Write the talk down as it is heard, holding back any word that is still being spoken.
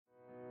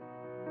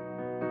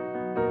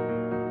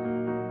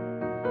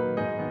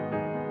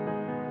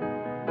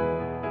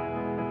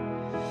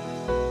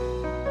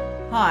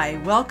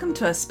Hi, welcome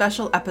to a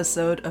special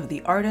episode of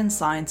The Art and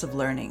Science of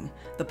Learning,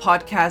 the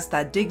podcast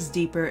that digs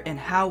deeper in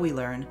how we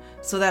learn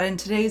so that in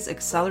today's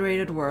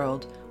accelerated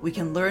world, we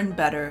can learn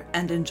better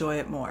and enjoy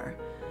it more.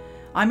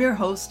 I'm your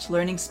host,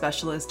 learning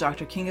specialist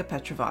Dr. Kinga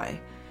Petrovai.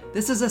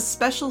 This is a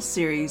special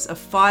series of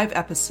 5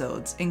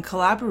 episodes in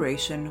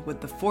collaboration with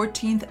the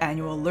 14th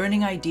Annual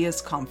Learning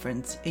Ideas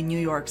Conference in New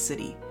York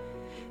City.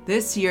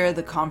 This year,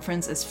 the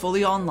conference is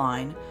fully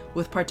online,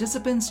 with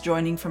participants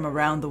joining from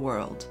around the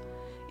world.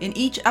 In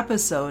each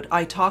episode,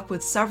 I talk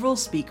with several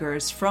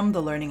speakers from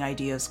the Learning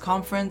Ideas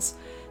Conference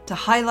to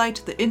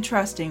highlight the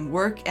interesting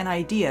work and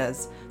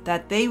ideas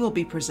that they will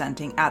be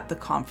presenting at the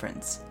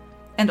conference,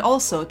 and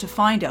also to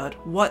find out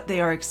what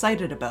they are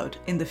excited about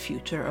in the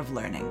future of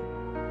learning.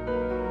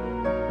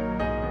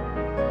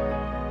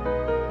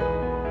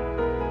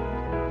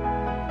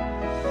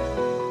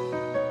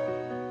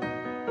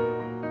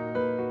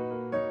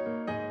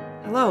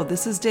 Hello,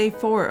 this is day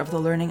 4 of the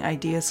Learning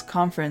Ideas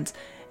Conference,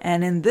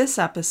 and in this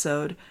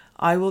episode,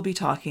 I will be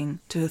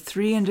talking to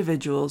 3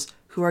 individuals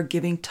who are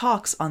giving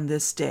talks on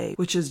this day,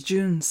 which is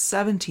June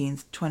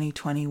 17th,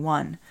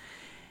 2021.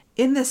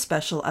 In this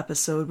special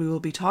episode, we will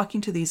be talking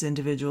to these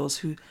individuals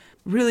who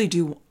really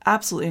do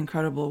absolutely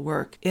incredible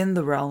work in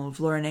the realm of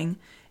learning,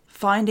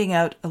 finding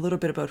out a little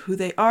bit about who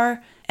they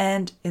are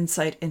and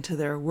insight into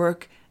their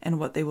work and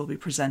what they will be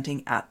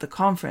presenting at the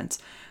conference.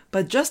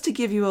 But just to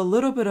give you a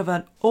little bit of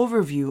an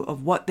overview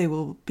of what they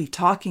will be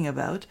talking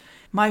about,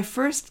 my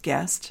first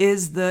guest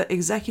is the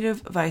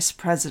Executive Vice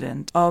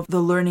President of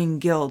the Learning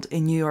Guild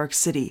in New York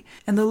City.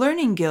 And the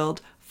Learning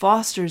Guild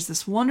fosters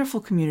this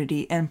wonderful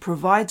community and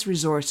provides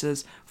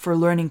resources for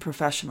learning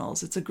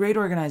professionals. It's a great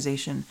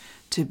organization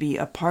to be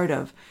a part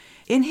of.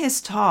 In his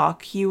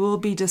talk, he will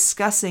be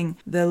discussing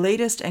the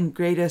latest and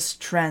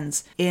greatest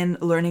trends in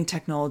learning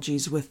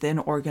technologies within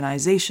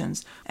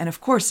organizations. And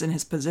of course, in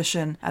his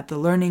position at the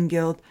Learning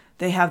Guild,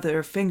 they have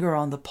their finger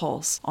on the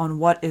pulse on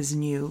what is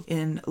new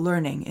in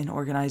learning in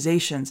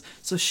organizations.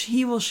 So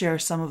he will share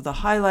some of the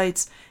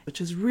highlights,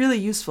 which is really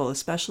useful,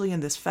 especially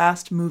in this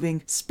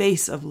fast-moving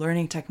space of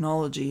learning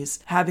technologies.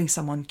 Having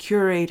someone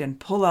curate and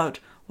pull out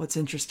what's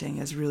interesting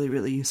is really,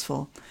 really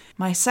useful.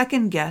 My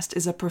second guest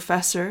is a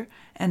professor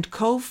and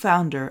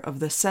co-founder of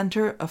the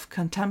Center of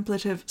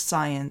Contemplative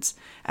Science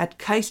at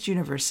KAIST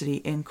University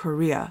in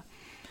Korea.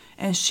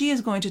 And she is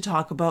going to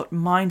talk about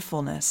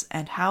mindfulness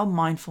and how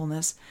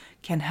mindfulness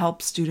can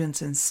help students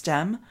in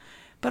STEM,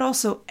 but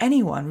also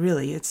anyone,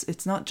 really.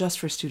 It's not just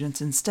for students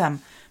in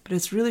STEM, but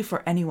it's really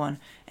for anyone.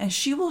 And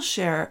she will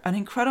share an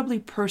incredibly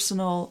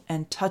personal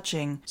and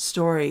touching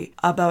story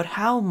about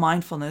how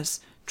mindfulness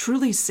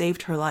truly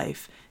saved her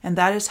life. And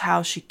that is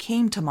how she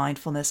came to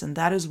mindfulness, and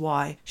that is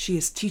why she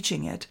is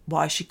teaching it,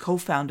 why she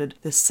co-founded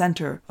the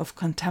Center of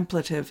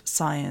Contemplative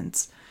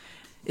Science.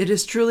 It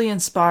is truly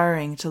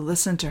inspiring to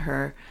listen to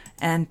her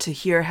and to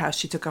hear how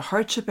she took a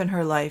hardship in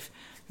her life,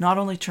 not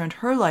only turned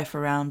her life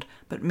around,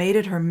 but made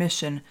it her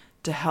mission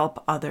to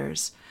help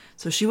others.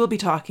 So she will be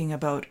talking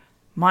about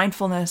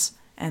mindfulness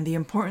and the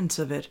importance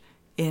of it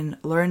in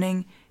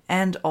learning,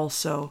 and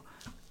also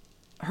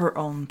her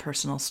own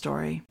personal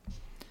story.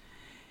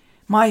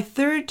 My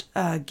third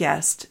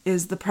guest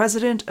is the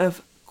president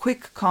of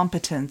Quick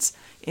Competence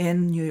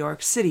in New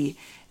York City.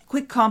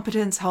 Quick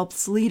Competence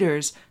helps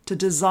leaders to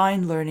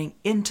design learning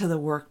into the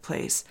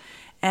workplace.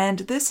 And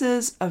this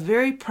is a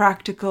very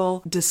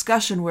practical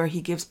discussion where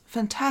he gives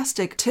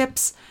fantastic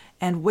tips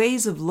and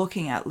ways of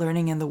looking at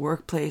learning in the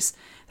workplace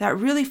that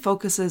really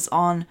focuses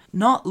on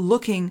not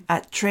looking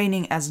at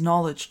training as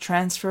knowledge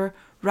transfer,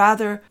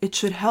 rather it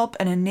should help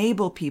and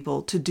enable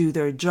people to do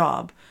their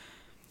job.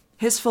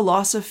 His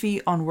philosophy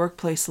on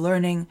workplace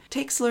learning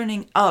takes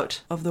learning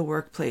out of the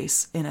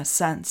workplace in a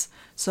sense,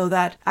 so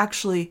that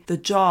actually the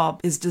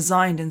job is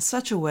designed in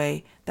such a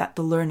way that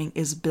the learning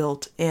is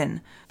built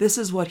in. This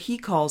is what he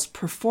calls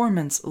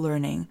performance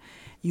learning.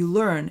 You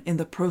learn in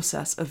the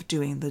process of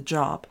doing the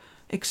job.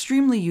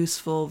 Extremely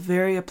useful,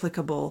 very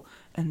applicable,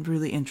 and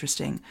really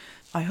interesting.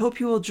 I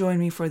hope you will join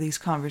me for these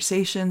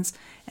conversations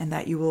and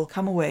that you will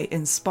come away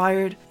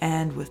inspired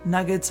and with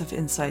nuggets of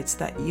insights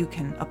that you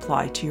can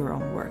apply to your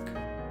own work.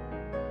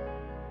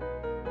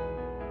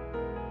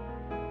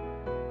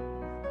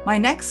 My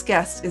next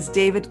guest is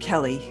David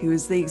Kelly, who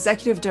is the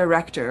Executive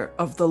Director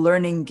of the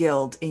Learning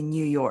Guild in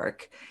New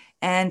York.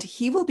 And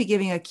he will be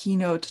giving a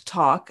keynote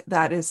talk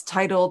that is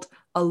titled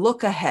A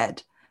Look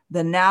Ahead,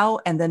 the Now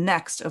and the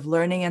Next of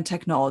Learning and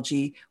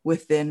Technology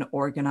Within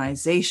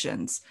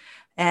Organizations.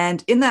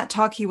 And in that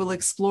talk, he will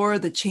explore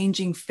the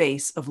changing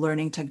face of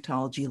learning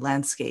technology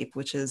landscape,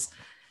 which is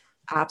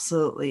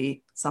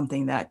absolutely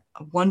something that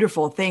a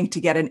wonderful thing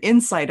to get an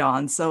insight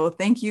on. So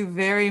thank you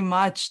very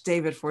much,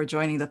 David, for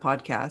joining the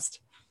podcast.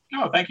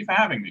 Oh, thank you for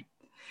having me.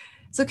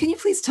 So can you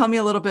please tell me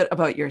a little bit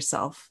about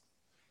yourself?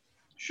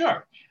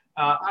 Sure.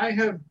 I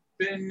have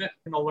been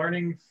in the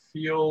learning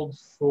field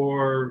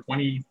for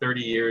 20,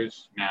 30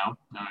 years now,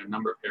 a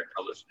number of hair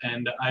colors.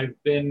 And I've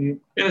been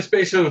in a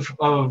space of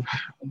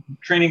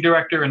training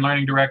director and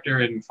learning director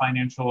in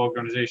financial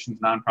organizations,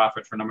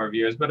 nonprofit for a number of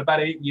years. But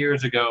about 8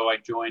 years ago, I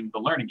joined the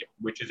Learning Guild,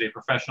 which is a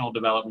professional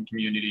development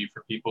community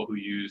for people who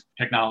use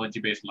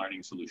technology-based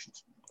learning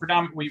solutions.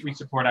 We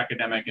support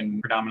academic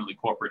and predominantly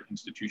corporate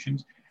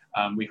institutions.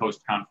 We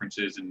host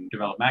conferences and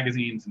develop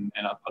magazines and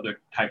other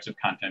types of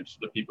content so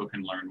that people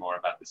can learn more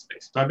about this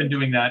space. So I've been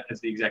doing that as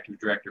the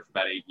executive director for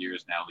about 8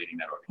 years now, leading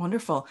that organization.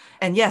 Wonderful.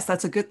 And yes,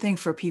 that's a good thing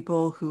for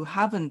people who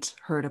haven't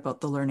heard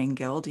about the Learning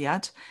Guild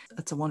yet.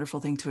 It's a wonderful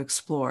thing to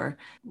explore.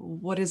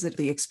 What is it,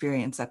 the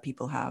experience that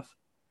people have?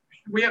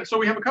 We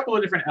have a couple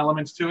of different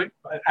elements to it.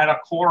 At our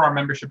core, our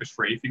membership is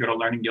free. If you go to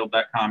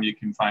learningguild.com, you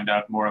can find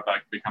out more about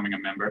becoming a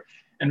member.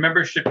 And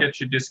membership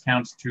gets you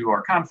discounts to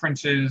our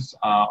conferences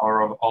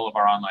or all of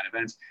our online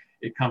events.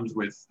 It comes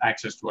with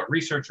access to our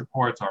research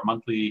reports, our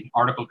monthly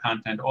article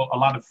content, a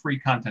lot of free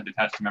content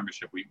attached to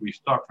membership. We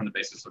start from the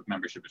basis of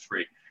membership is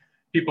free.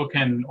 People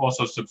can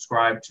also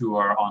subscribe to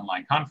our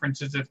online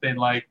conferences if they'd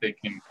like. They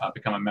can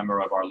become a member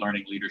of our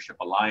Learning Leadership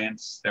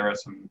Alliance. There are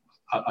some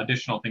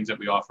additional things that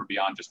we offer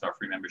beyond just our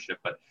free membership,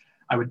 but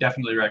I would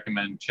definitely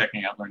recommend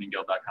checking out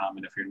learningguild.com.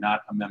 And if you're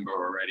not a member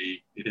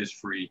already, it is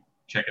free.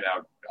 Check it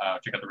out.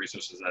 Check out the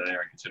resources that are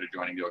there and consider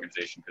joining the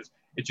organization because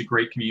it's a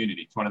great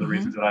community. It's one of the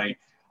reasons that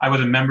I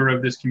was a member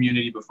of this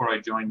community before I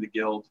joined the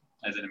Guild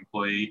as an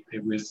employee.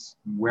 It was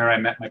where I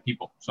met my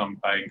people. So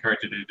I encourage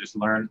you to just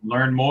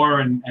learn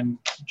more and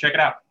check it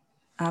out.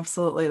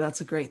 Absolutely.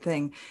 That's a great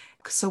thing.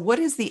 So what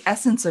is the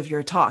essence of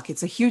your talk?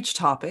 It's a huge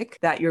topic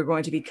that you're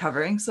going to be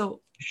covering.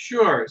 So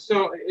Sure.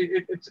 So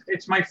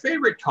it's my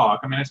favorite talk.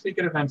 I mean, I speak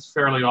at events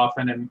fairly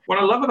often. And what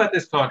I love about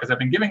this talk is I've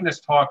been giving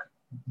this talk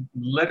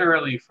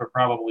literally for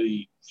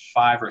probably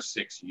 5 or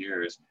 6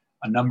 years,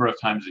 a number of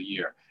times a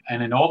year.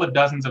 And in all the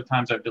dozens of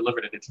times I've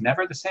delivered it, it's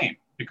never the same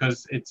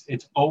because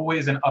it's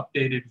always an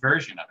updated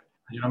version of it.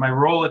 You know, my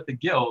role at the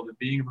Guild,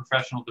 being a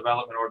professional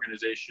development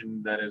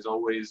organization that is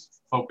always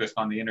focused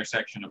on the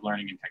intersection of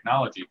learning and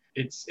technology,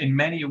 it's in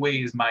many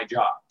ways my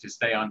job to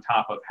stay on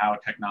top of how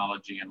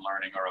technology and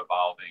learning are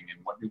evolving and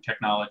what new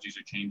technologies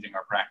are changing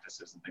our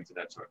practices and things of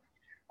that sort.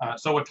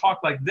 So a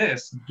talk like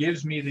this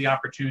gives me the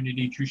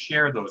opportunity to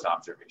share those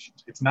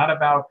observations. It's not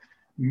about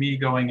me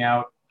going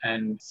out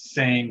and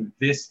saying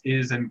this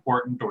is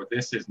important or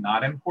this is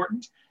not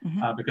important,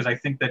 because I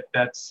think that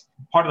that's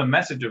part of the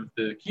message of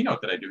the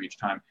keynote that I do each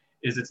time.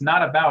 Is it's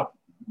not about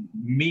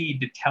me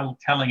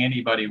telling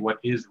anybody what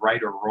is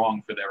right or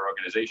wrong for their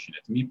organization.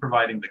 It's me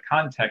providing the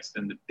context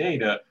and the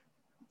data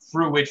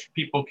through which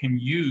people can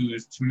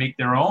use to make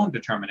their own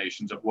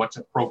determinations of what's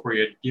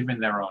appropriate given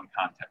their own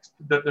context.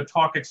 The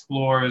talk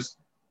explores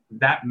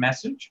that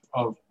message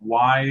of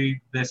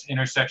why this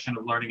intersection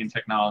of learning and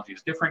technology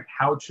is different,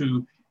 how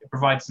to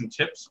provide some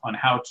tips on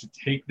how to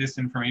take this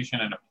information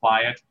and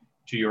apply it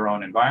to your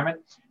own environment.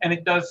 And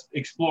it does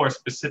explore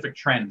specific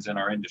trends in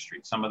our industry,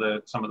 some of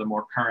the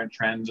more current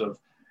trends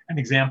and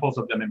examples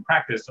of them in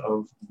practice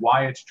of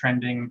why it's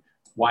trending,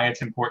 why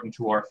it's important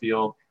to our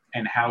field,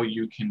 and how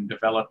you can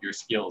develop your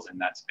skills in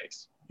that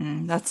space.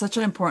 That's such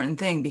an important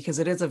thing because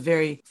it is a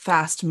very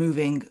fast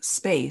moving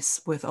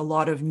space with a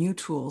lot of new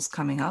tools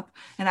coming up.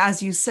 And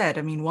as you said,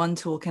 I mean, one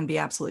tool can be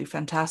absolutely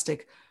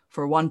fantastic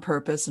for one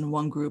purpose and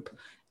one group,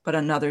 but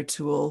another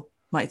tool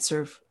might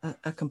serve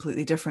a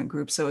completely different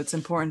group. So it's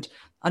important to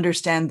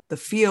understand the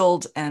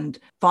field and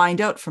find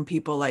out from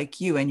people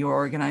like you and your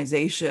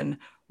organization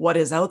what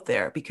is out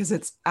there, because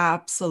it's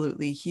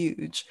absolutely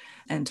huge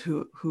and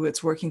who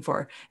it's working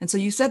for. And so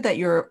you said that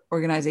your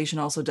organization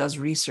also does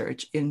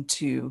research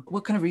into,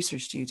 what kind of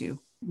research do you do?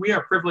 We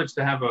are privileged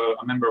to have a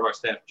member of our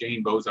staff,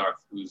 Jane Bozarth,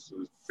 who's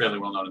fairly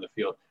well known in the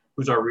field,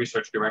 who's our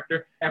research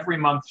director. Every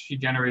month she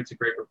generates a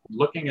great report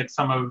looking at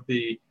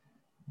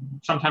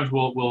sometimes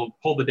we'll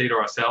pull the data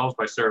ourselves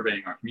by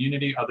surveying our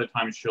community. Other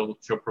times she'll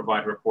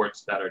provide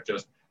reports that are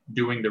just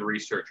doing the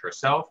research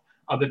herself.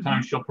 Other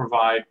times she'll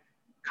provide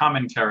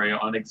commentary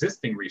on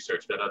existing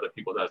research that other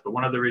people does. But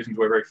one of the reasons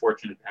we're very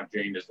fortunate to have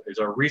Jane is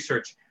our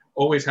research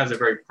always has a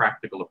very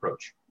practical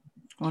approach.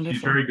 Wonderful.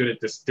 She's very good at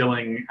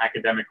distilling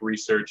academic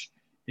research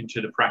into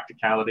the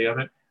practicality of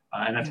it.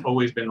 And that's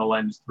always been the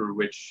lens through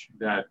which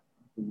that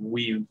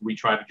we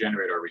try to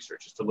generate our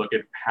research, is to look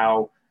at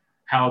how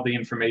the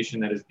information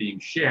that is being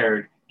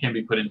shared can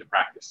be put into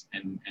practice.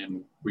 And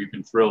we've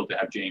been thrilled to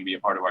have Jane be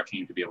a part of our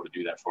team to be able to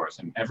do that for us.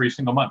 And every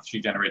single month,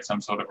 she generates some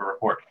sort of a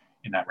report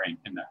in that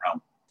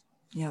realm.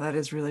 Yeah, that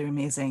is really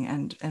amazing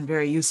and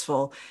very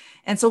useful.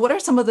 And so what are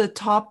some of the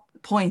top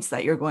points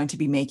that you're going to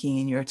be making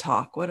in your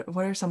talk? What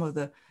are some of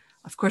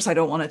of course, I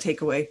don't want to take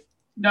away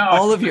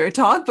all of your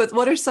talk, but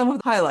what are some of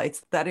the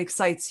highlights that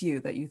excites you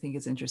that you think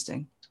is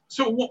interesting?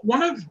 So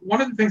one of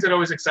the things that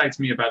always excites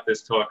me about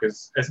this talk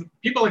is, as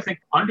people, I think,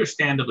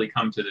 understandably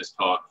come to this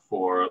talk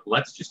for,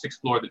 let's just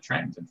explore the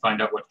trends and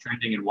find out what's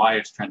trending and why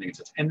it's trending.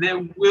 And there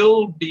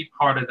will be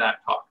part of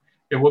that talk.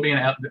 There will be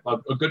a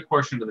good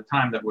portion of the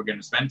time that we're going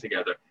to spend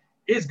together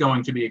is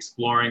going to be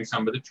exploring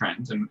some of the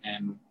trends and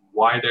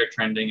why they're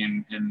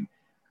trending, and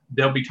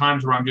there'll be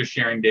times where I'm just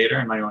sharing data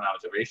and my own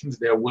observations.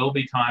 There will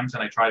be times,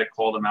 and I try to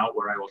call them out,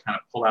 where I will kind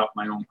of pull out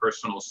my own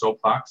personal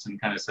soapbox and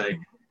kind of say,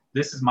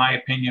 this is my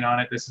opinion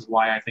on it. This is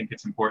why I think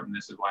it's important.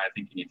 This is why I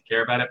think you need to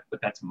care about it. But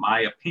that's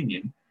my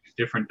opinion. It's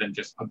different than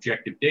just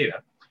objective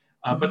data.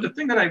 But the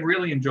thing that I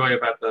really enjoy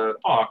about the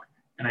talk,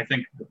 and I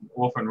think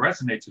often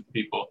resonates with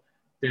people,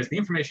 there's the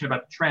information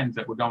about the trends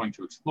that we're going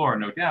to explore,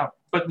 no doubt.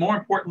 But more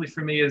importantly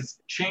for me is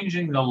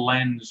changing the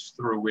lens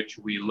through which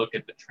we look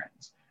at the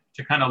trends,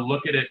 to kind of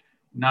look at it.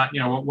 Not,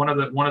 one of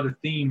the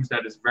themes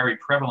that is very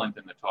prevalent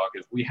in the talk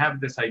is we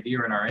have this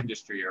idea in our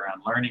industry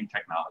around learning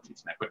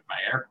technologies. And I put my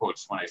air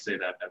quotes when I say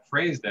that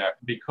phrase there,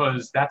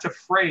 because that's a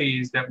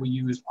phrase that we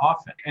use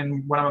often.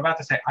 And what I'm about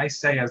to say, I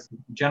say as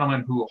a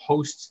gentleman who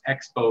hosts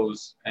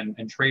expos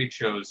and trade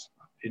shows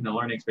in the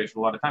learning space a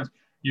lot of times.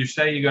 You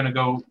say you're going to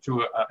go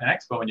to an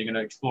expo and you're going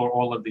to explore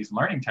all of these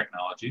learning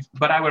technologies.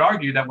 But I would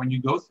argue that when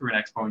you go through an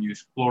expo and you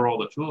explore all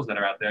the tools that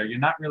are out there, you're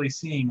not really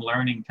seeing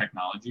learning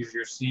technologies.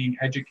 You're seeing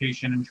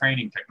education and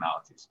training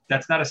technologies.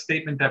 That's not a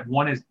statement that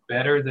one is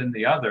better than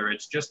the other.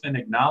 It's just an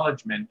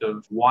acknowledgement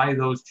of why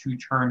those two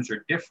terms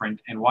are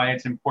different and why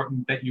it's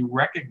important that you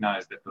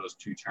recognize that those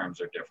two terms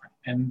are different.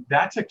 And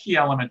that's a key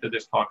element of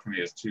this talk for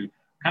me, is to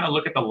kind of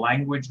look at the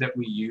language that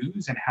we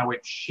use and how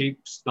it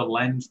shapes the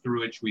lens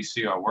through which we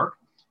see our work.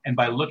 And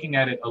by looking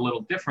at it a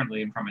little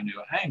differently and from a new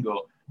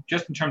angle,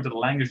 just in terms of the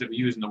language that we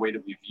use and the way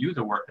that we view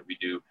the work that we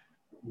do,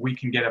 we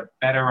can get a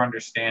better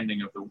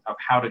understanding of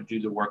how to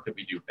do the work that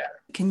we do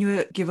better. Can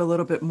you give a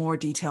little bit more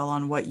detail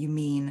on what you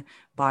mean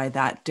by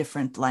that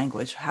different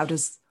language?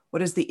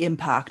 What is the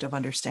impact of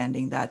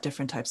understanding that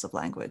different types of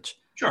language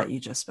that you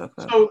just spoke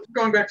about? So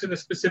going back to the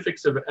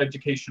specifics of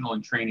educational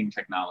and training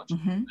technology.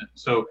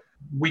 So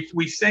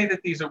we say that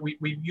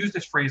we use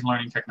this phrase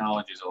learning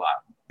technologies a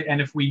lot. And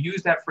if we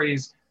use that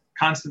phrase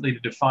constantly to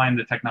define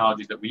the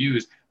technologies that we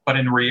use, but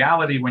in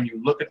reality, when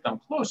you look at them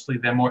closely,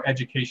 they're more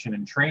education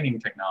and training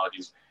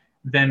technologies,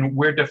 then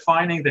we're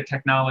defining the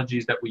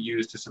technologies that we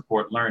use to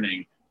support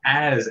learning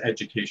as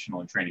educational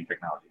and training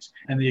technologies.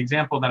 And the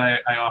example that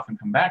I often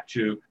come back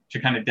to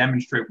kind of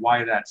demonstrate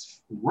why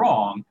that's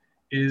wrong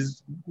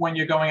is when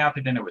you're going out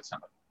to dinner with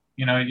somebody.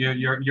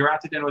 You're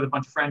out to dinner with a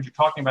bunch of friends, you're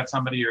talking about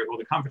somebody, or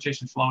the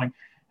conversation's flowing,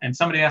 and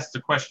somebody asks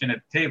a question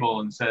at the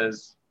table and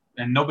says,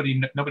 and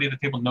nobody at the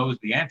table knows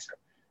the answer.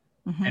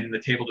 And the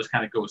table just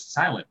kind of goes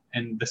silent.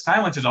 And the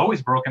silence is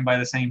always broken by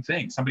the same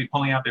thing. Somebody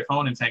pulling out their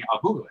phone and saying,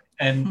 I'll Google it.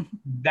 And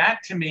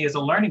that to me is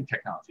a learning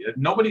technology.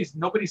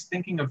 Nobody's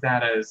thinking of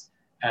that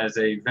as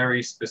a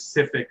very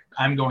specific,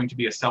 I'm going to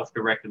be a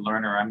self-directed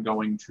learner. I'm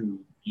going to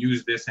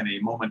use this in a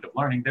moment of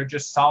learning. They're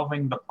just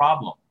solving the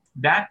problem.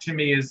 That to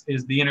me is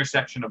the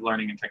intersection of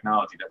learning and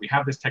technology, that we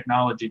have this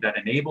technology that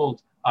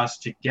enabled us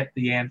to get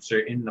the answer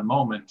in the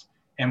moment,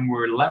 and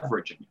we're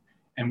leveraging it.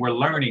 And we're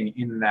learning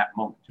in that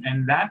moment.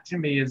 And that to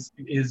me is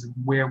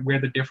where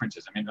the difference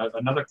is. I mean,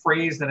 another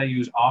phrase that I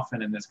use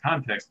often in this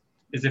context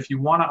is, if you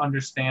want to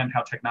understand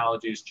how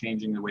technology is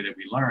changing the way that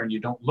we learn, you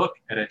don't look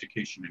at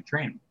education and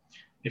training.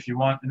 If you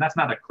want, and that's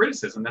not a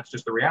criticism, that's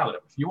just the reality.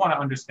 If you want to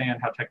understand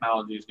how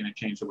technology is going to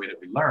change the way that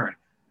we learn,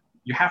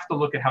 you have to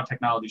look at how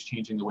technology is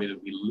changing the way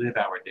that we live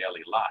our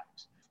daily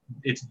lives.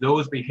 It's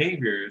those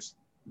behaviors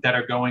that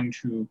are going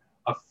to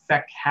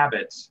affect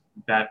habits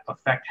that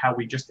affect how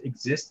we just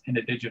exist in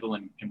a digital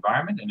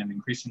environment, in an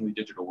increasingly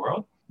digital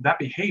world. That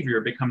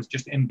behavior becomes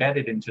just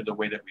embedded into the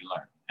way that we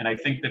learn. And I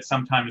think that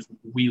sometimes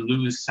we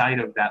lose sight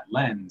of that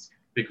lens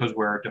because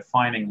we're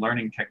defining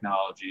learning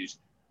technologies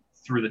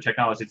through the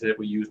technologies that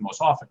we use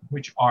most often,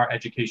 which are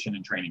education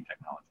and training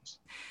technologies.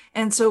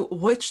 And so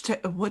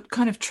what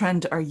kind of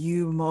trend are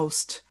you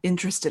most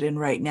interested in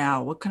right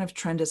now? What kind of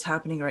trend is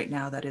happening right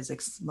now that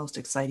is most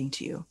exciting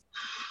to you?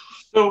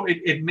 So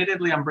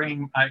admittedly, I'm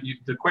bringing,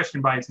 the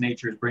question by its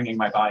nature is bringing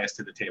my bias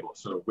to the table.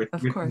 So with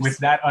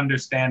that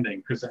understanding,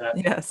 because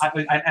yes.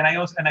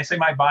 I say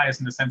my bias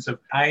in the sense of,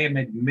 I am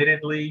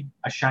admittedly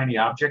a shiny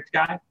object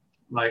guy.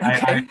 Like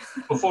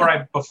before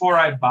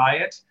I buy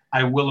it,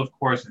 I will of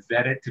course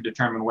vet it to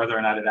determine whether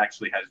or not it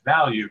actually has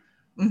value.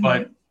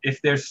 But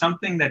if there's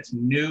something that's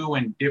new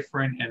and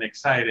different and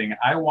exciting,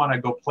 I want to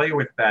go play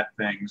with that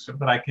thing so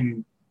that I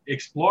can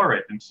explore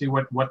it and see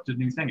what the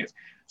new thing is.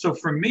 So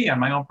for me, on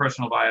my own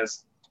personal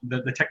bias,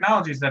 the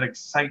technologies that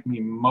excite me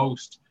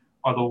most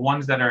are the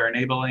ones that are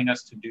enabling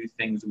us to do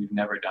things we've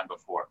never done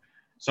before.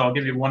 So I'll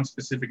give you one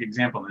specific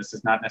example. And this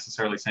is not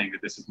necessarily saying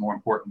that this is more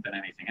important than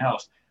anything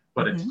else,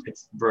 but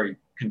it's very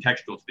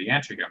contextual to the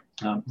answer here.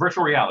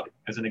 Virtual reality,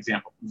 as an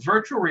example.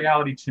 Virtual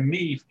reality, to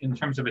me, in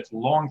terms of its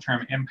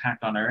long-term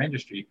impact on our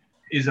industry,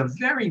 is a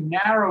very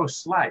narrow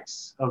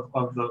slice of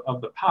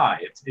the pie.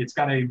 It's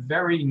got a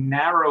very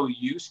narrow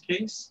use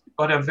case,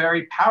 but a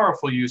very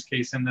powerful use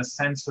case in the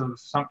sense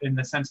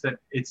that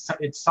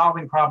it's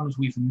solving problems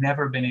we've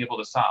never been able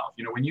to solve.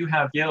 When you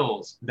have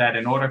skills that,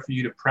 in order for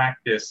you to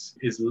practice,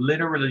 is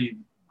literally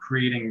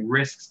creating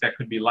risks that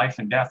could be life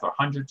and death or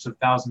hundreds of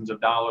thousands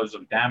of dollars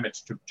of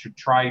damage to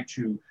try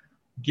to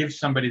give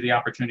somebody the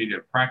opportunity to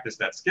practice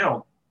that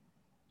skill.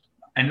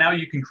 And now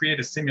you can create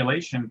a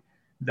simulation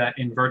that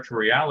in virtual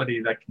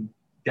reality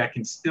that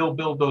can still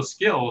build those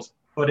skills,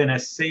 but in a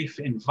safe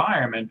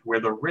environment where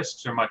the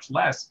risks are much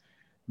less.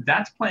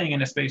 That's playing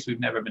in a space we've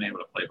never been able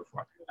to play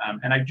before.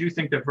 And I do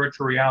think that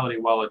virtual reality,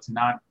 while it's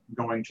not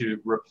going to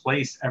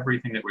replace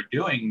everything that we're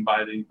doing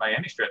by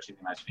any stretch of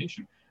the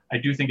imagination, I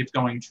do think it's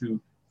going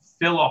to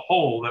fill a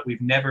hole that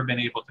we've never been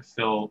able to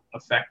fill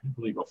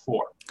effectively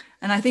before.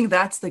 And I think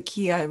that's the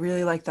key. I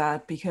really like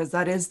that, because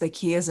that is the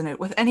key, isn't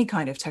it, with any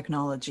kind of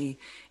technology,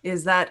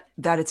 is that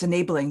it's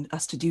enabling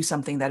us to do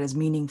something that is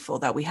meaningful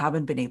that we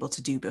haven't been able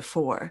to do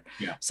before.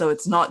 Yeah. So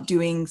it's not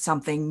doing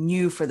something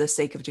new for the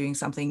sake of doing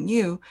something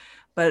new,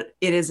 but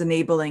it is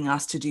enabling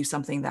us to do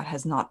something that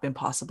has not been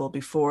possible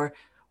before,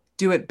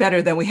 do it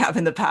better than we have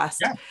in the past.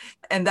 Yeah.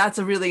 And that's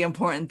a really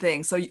important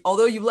thing. So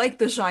although you like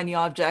the shiny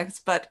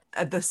objects, but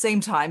at the same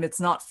time, it's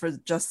not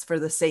just for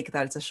the sake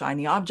that it's a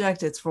shiny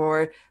object, it's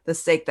for the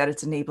sake that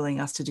it's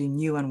enabling us to do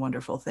new and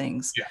wonderful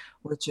things,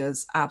 which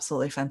is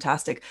absolutely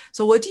fantastic.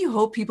 So what do you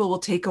hope people will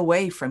take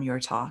away from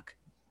your talk?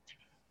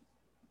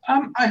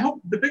 I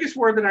hope the biggest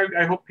word that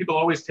I hope people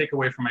always take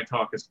away from my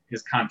talk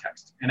is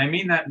context. And I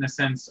mean that in the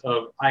sense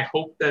of, I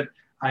hope that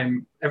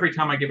every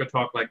time I give a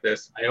talk like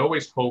this, I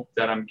always hope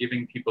that I'm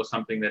giving people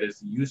something that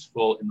is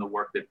useful in the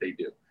work that they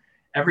do.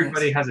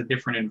 Everybody has a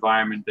different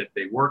environment that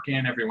they work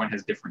in. Everyone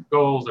has different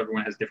goals.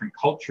 Everyone has different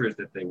cultures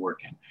that they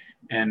work in.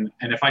 And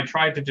if I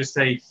tried to just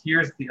say,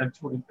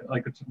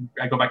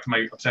 I go back to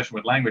my obsession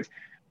with language.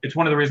 It's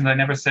one of the reasons I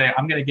never say,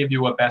 I'm going to give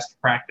you a best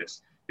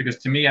practice. Because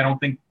to me,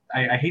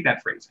 I hate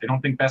that phrase. I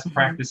don't think best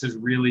practices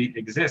really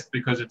exist,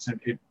 because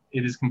it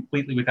is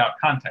completely without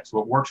context.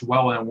 What works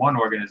well in one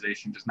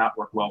organization does not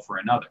work well for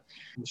another.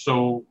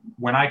 So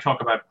when I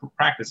talk about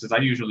practices, I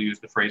usually use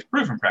the phrase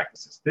proven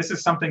practices. This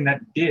is something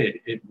that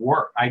it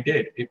worked.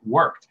 It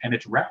worked, and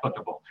it's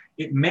replicable.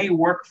 It may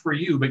work for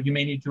you, but you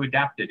may need to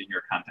adapt it in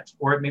your context,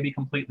 or it may be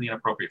completely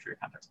inappropriate for your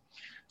context.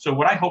 So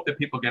what I hope that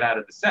people get out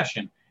of the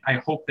session, I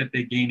hope that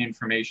they gain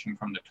information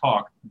from the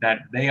talk that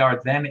they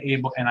are then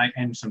able,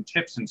 and some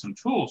tips and some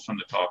tools from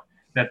the talk,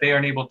 that they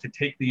are able to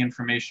take the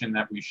information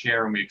that we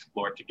share and we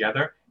explore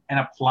together and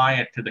apply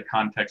it to the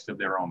context of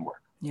their own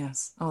work.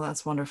 Yes. Oh,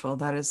 that's wonderful.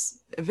 That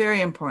is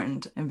very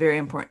important, and very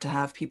important to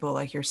have people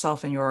like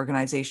yourself in your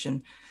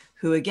organization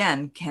who,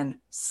 again, can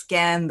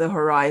scan the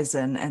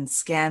horizon and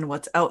scan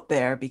what's out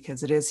there,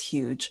 because it is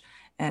huge.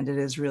 And it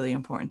is really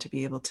important to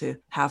be able to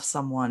have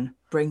someone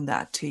bring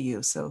that to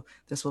you. So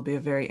this will be a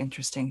very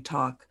interesting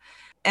talk.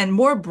 And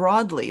more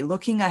broadly,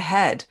 looking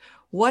ahead,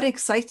 what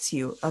excites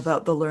you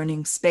about the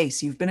learning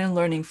space? You've been in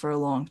learning for a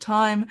long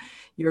time.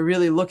 You're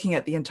really looking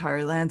at the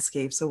entire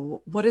landscape.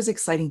 So what is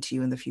exciting to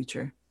you in the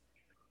future?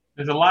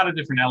 There's a lot of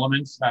different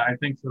elements. I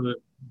think for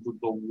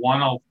the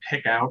one I'll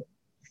pick out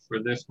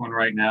for this one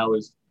right now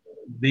is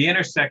the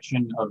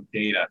intersection of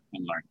data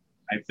and learning.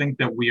 I think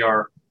that we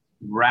are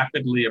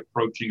rapidly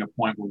approaching a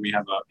point where we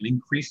have an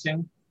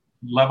increasing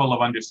level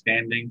of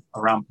understanding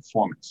around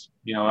performance.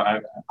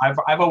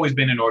 I've always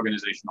been in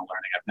organizational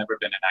learning. I've never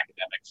been an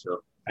academic, so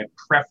I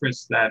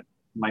preface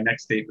my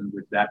next statement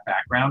with that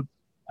background.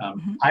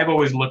 I've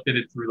always looked at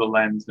it through the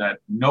lens that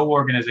no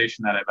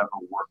organization that I've ever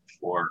worked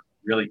for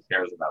really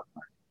cares about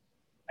learning,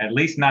 at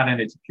least not in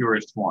its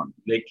purest form.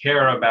 They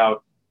care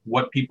about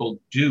what people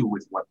do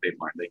with what they've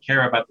learned. They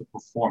care about the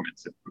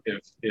performance.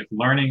 If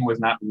learning was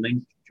not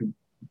linked to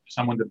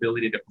someone's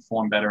ability to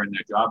perform better in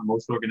their job,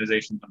 most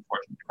organizations,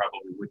 unfortunately,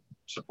 probably would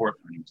support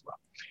learning as well.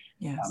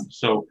 Yes.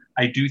 So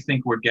I do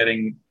think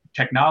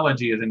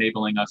technology is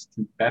enabling us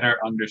to better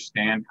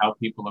understand how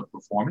people are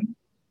performing.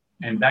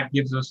 And that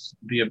gives us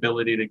the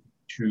ability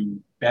to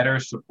better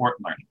support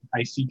learning.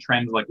 I see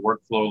trends like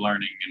workflow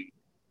learning and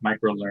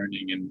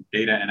micro-learning and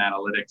data and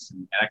analytics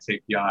and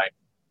XAPI,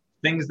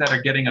 things that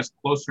are getting us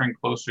closer and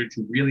closer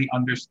to really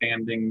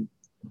understanding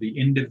the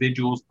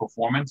individual's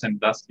performance, and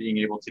thus being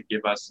able to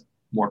give us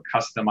more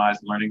customized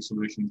learning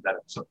solutions that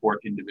support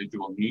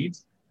individual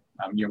needs.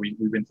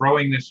 We've been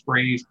throwing this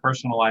phrase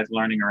personalized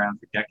learning around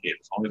for decades.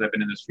 As long as I've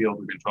been in this field,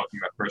 we've been talking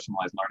about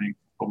personalized learning,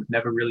 but we've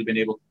never really been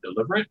able to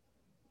deliver it.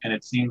 And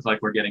it seems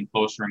like we're getting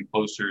closer and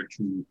closer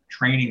to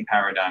training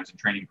paradigms and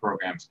training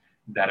programs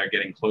that are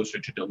getting closer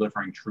to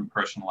delivering true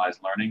personalized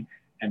learning.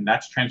 And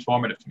that's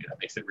transformative to me. That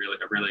makes it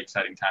a really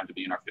exciting time to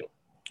be in our field.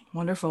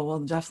 Wonderful. Well,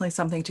 definitely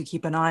something to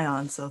keep an eye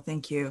on. So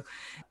thank you.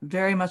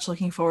 Very much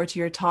looking forward to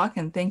your talk.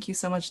 And thank you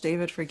so much,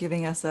 David, for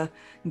giving us a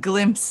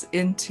glimpse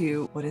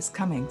into what is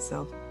coming.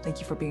 So thank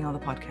you for being on the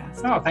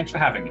podcast. Oh, thanks for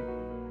having me.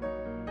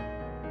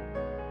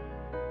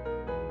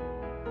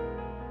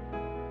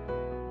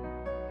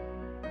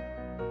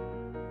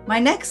 My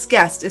next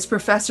guest is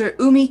Professor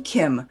Umi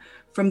Kim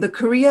from the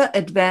Korea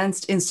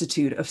Advanced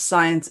Institute of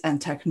Science and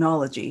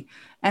Technology.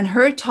 And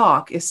her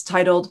talk is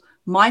titled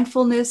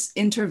Mindfulness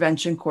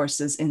Intervention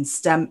Courses in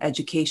STEM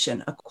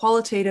Education, a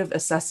Qualitative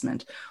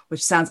Assessment,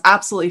 which sounds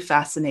absolutely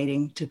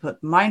fascinating, to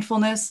put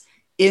mindfulness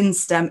in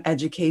STEM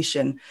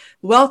education.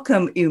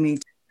 Welcome, Umi.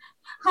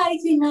 Hi,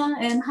 Gina,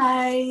 and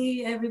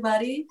hi,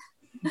 everybody.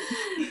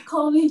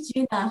 Call me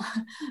Gina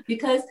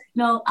because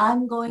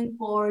I'm going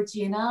for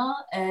Gina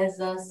as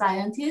a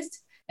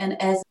scientist,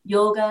 and as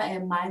yoga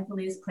and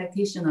mindfulness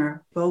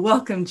practitioner. Well,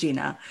 welcome,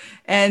 Gina.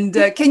 And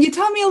can you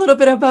tell me a little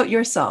bit about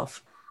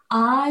yourself?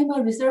 I'm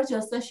a research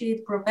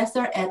associate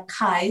professor at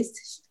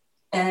KAIST,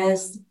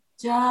 as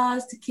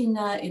just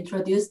Kina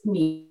introduced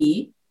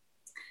me.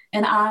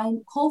 And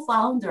I'm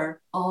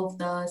co-founder of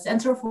the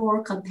Center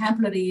for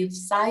Contemplative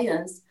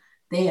Science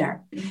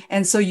there.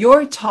 And so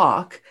your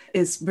talk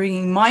is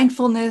bringing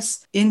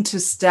mindfulness into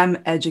STEM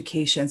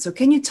education. So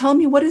can you tell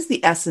me what is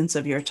the essence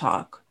of your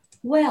talk?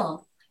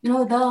 Well,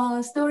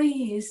 the story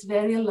is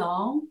very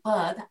long,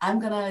 but I'm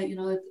gonna,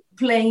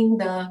 playing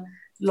the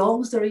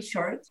long story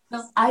short.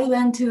 So I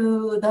went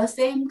to the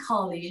same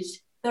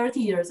college 30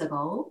 years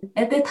ago.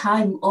 At the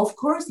time, of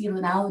course,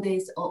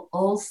 nowadays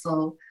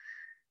also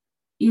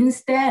in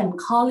STEM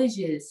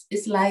colleges,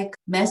 it's like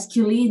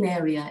masculine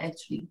area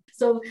actually.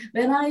 So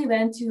when I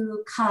went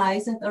to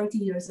KAIST 30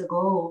 years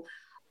ago,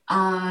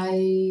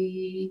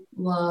 I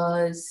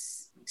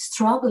was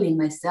struggling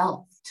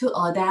myself to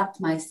adapt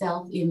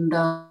myself in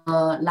the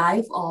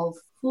life of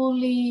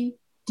fully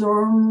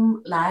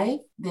dorm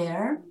life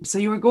there. So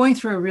you were going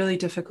through a really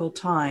difficult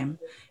time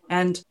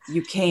and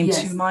you came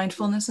Yes. to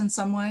mindfulness in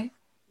some way?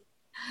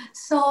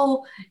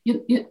 So,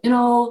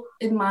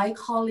 in my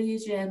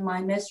college and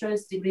my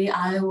master's degree,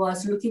 I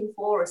was looking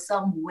for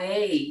some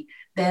way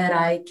that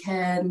I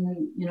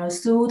can,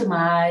 soothe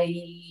my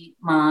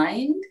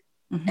mind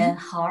and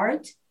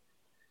heart.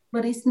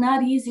 But it's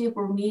not easy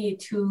for me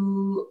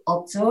to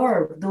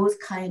observe those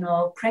kind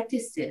of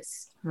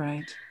practices.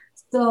 Right.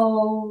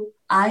 So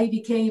I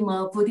became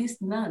a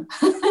Buddhist nun.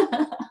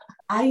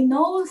 I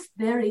know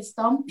there is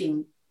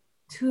something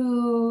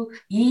to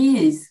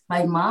ease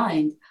my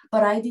mind,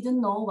 but I didn't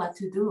know what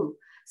to do.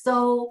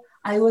 So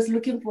I was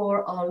looking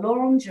for a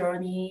long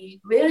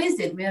journey. Where is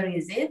it? Where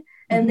is it?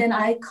 And then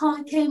I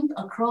came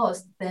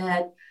across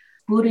that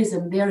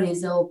Buddhism, there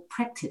is a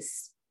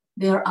practice.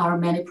 There are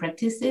many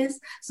practices.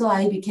 So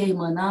I became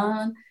a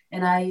nun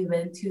and I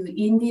went to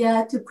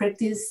India to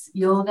practice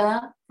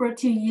yoga for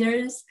 2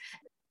 years.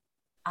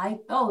 I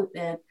thought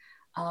that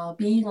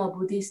being a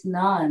Buddhist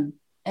nun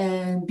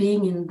and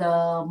being in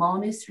the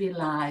monastery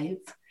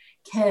life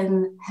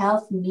can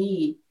help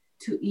me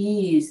to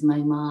ease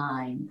my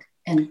mind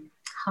and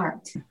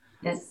heart.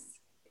 Yes.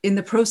 In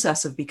the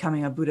process of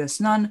becoming a Buddhist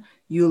nun,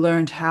 you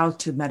learned how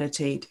to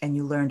meditate and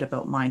you learned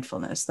about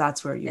mindfulness.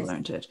 That's where you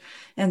learned it.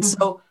 And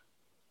so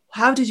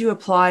how did you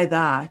apply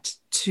that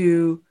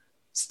to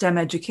STEM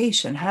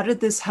education? How did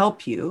this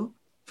help you?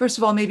 First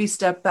of all, maybe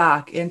step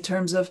back in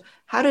terms of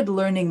how did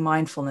learning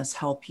mindfulness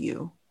help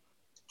you?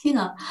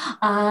 Tina,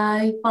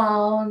 I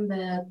found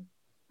that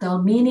the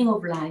meaning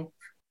of life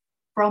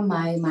from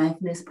my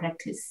mindfulness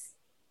practice.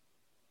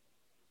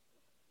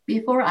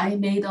 Before I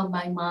made up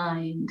my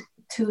mind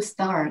to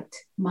start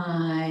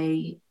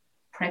my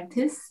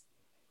practice,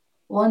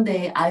 one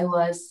day I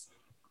was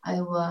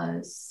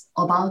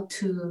about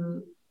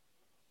to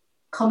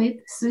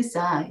commit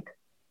suicide.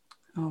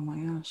 Oh my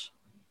gosh.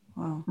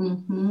 Wow.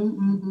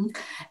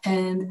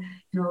 And,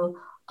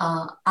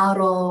 out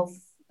of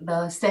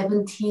the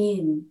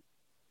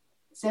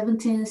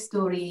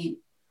 17-story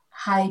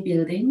high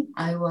building,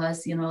 I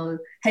was,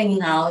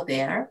 hanging out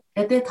there.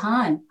 At that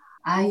time,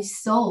 I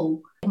saw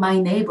my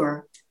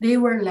neighbor. They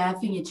were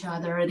laughing each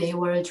other. They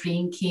were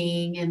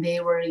drinking and they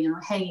were,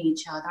 hanging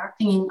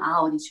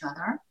out each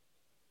other.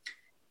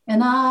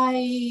 And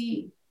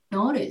I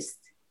noticed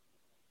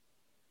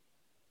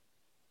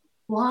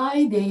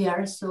why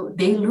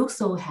they look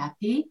so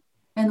happy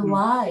and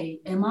why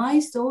am I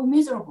so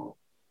miserable?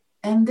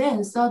 And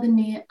then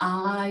suddenly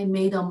I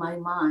made up my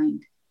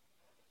mind,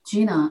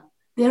 Gina,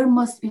 there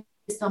must be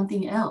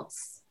something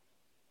else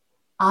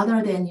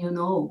other than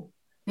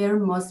there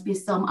must be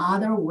some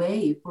other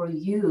way for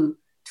you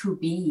to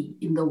be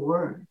in the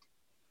world.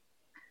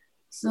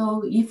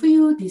 So if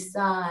you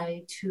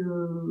decide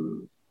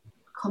to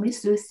commit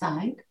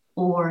suicide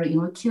or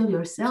kill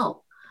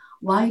yourself,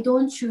 why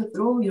don't you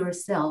throw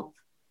yourself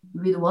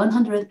with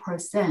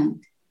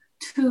 100%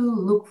 to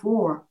look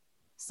for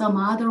some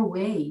other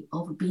way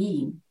of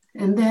being?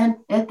 And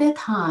then at that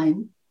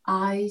time,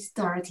 I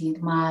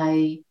started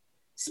my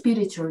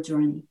spiritual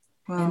journey.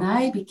 Wow. And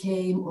I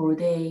became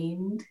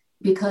ordained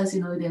because,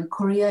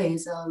 Korea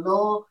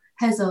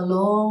has a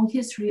long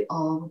history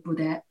of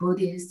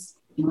Buddhist,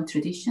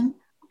 tradition.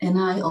 And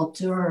I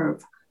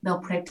observe the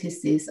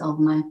practices of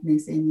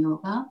mindfulness and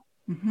yoga.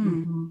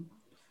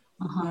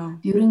 Wow.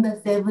 During the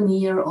 7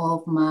 years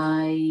of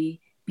my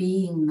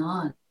being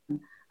nun,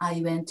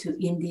 I went to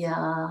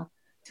India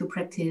to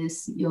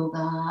practice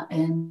yoga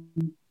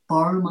and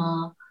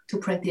Burma to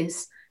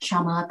practice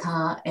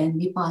shamatha and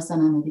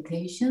vipassana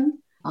meditation,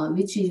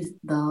 which is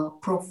the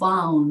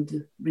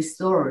profound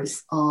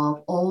resource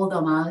of all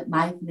the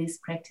mindfulness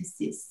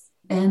practices.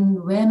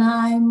 And when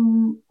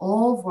I'm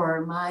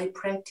over my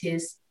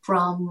practice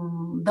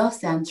from the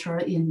center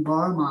in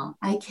Burma,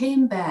 I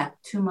came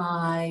back to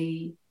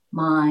my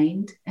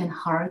mind and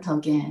heart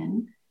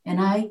again. And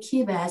I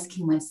keep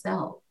asking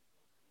myself,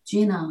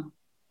 Gina,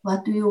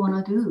 what do you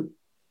want to do?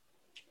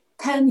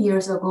 10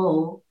 years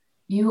ago,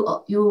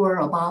 you were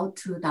about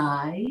to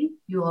die,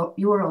 you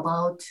were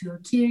about to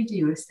kill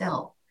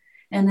yourself.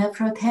 And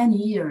after 10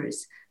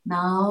 years,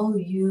 now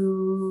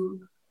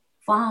you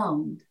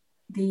found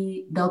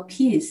the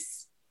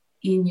peace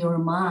in your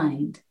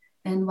mind.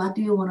 And what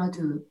do you want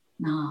to do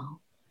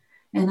now?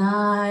 And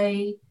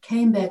I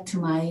came back to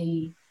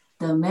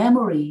the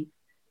memory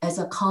as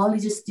a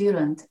college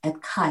student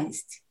at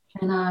KAIST.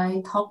 And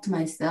I talked to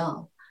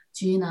myself,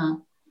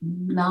 Gina,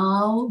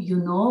 now you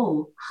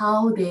know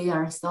how they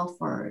are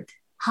suffered,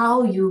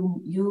 how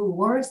you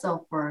were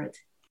suffered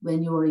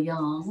when you were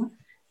young.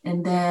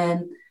 And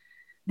then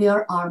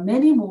there are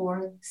many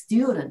more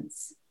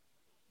students,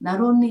 not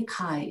only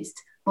KAIST,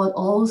 but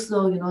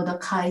also, the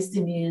KAIST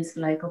means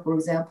like, for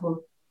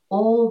example,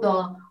 all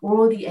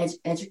the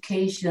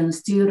education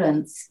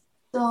students.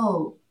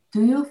 So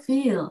do you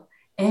feel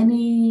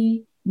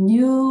any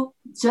new,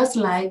 just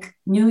like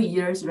New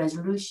Year's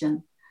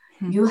resolution,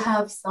 you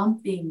have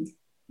something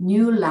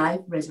new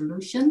life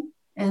resolution?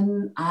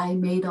 And I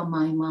made up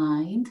my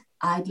mind,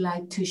 I'd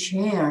like to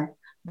share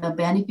the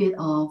benefit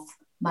of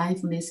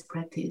mindfulness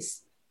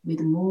practice with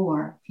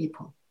more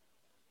people.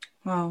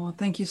 Wow, well,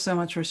 thank you so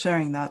much for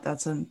sharing that.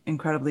 That's an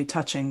incredibly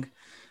touching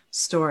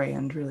story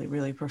and really,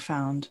 really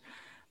profound.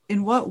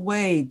 In what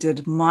way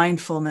did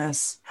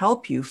mindfulness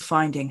help you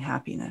finding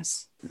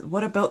happiness?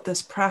 What about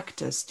this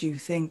practice do you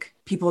think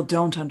people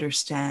don't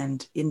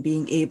understand in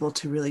being able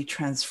to really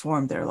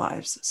transform their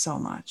lives so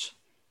much?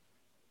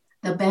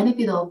 The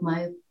benefit of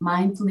my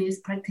mindfulness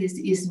practice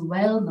is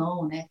well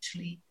known,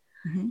 actually.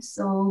 Mm-hmm.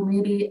 So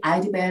maybe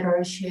I'd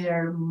better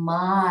share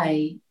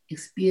my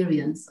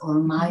experience or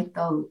my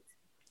thought.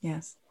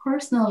 Yes.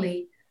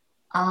 Personally,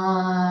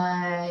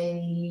 I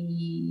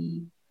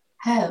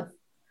have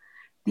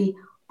the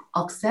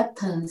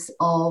acceptance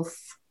of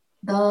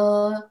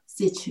the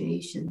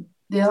situation.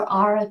 There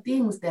are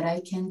things that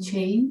I can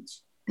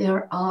change.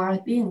 There are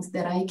things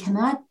that I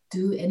cannot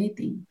do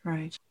anything.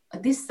 Right.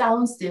 This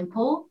sounds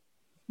simple,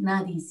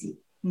 not easy.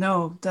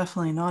 No,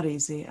 definitely not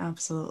easy.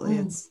 Absolutely.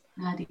 It's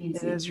not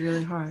easy. It is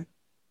really hard.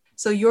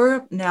 So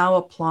you're now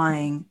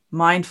applying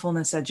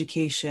mindfulness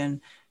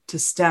education to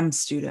STEM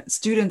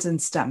students in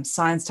STEM,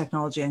 science,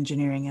 technology,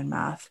 engineering, and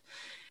math.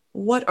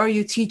 What are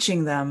you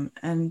teaching them,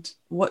 and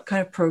what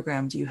kind of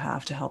program do you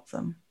have to help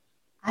them?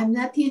 I'm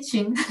not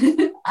teaching.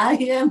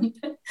 I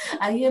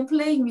am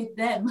playing with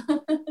them.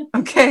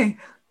 Okay.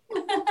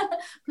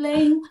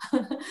 playing,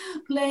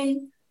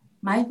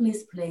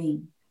 mindfulness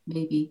playing,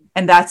 maybe.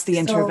 And that's the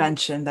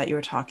intervention that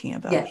you're talking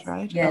about, yes,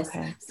 right? Yes.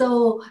 Okay.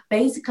 So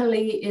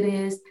basically it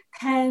is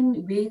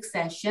 10-week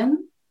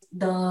session.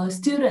 The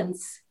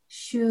students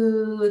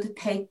should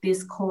take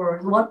this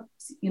course.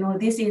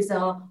 This is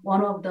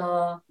one of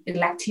the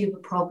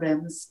elective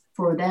programs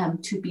for them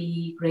to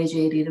be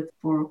graduated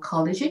for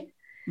college.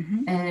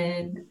 Mm-hmm.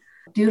 And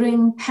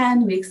during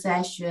 10-week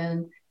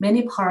session,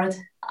 many parts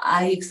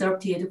I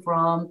excerpted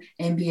from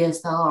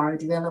MBSR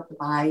developed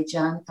by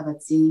John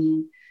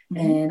Kabat-Zinn,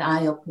 and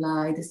I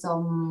applied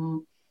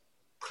some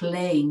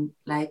playing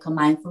like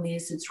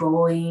mindfulness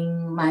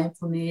drawing,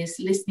 mindfulness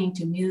listening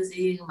to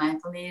music,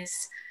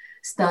 mindfulness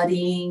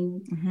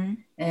studying,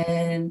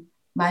 and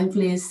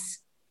mindfulness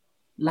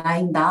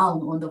lying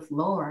down on the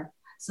floor.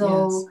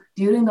 So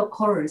during the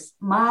course,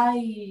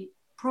 my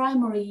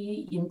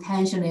primary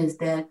intention is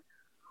that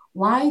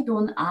why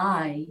don't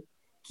I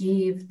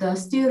give the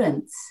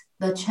students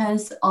the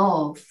chance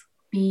of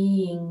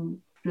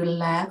being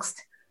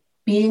relaxed,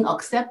 being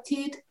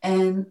accepted,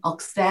 and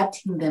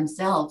accepting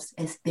themselves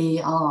as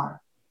they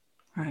are.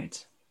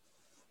 Right.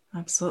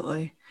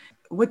 Absolutely.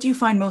 What do you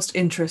find most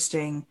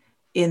interesting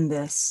in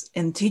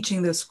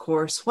teaching this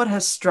course? What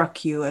has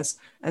struck you as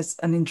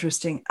an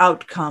interesting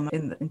outcome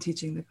in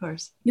teaching the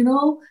course?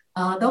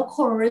 The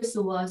course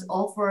was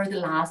offered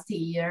last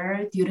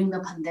year during the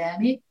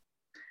pandemic.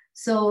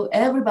 So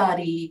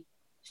everybody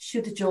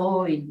should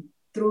join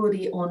through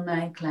the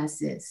online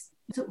classes.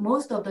 So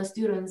most of the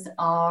students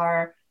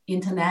are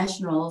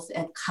internationals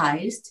at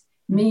KAIST,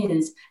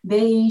 means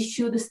they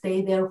should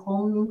stay their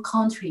home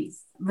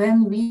countries.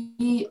 When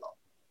we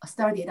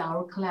started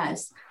our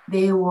class,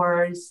 they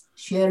were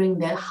sharing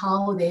that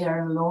how they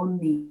are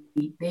lonely,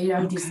 they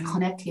are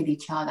disconnected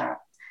each other.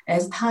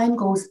 As time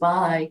goes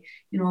by,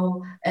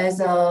 as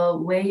a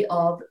way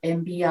of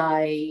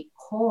MBI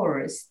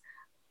course,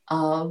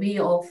 we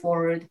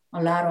offered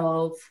a lot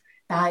of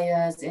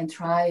dyas and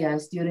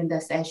trias during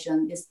the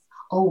session. It's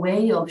a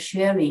way of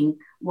sharing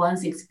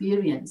one's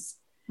experience.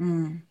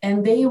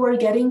 And they were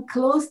getting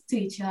close to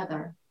each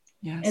other.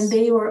 Yes. And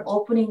they were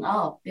opening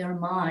up their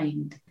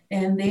mind.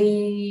 And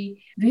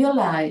they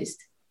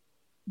realized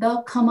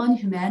the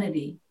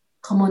commonality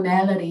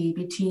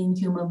between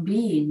human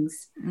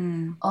beings.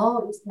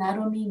 Oh, it's not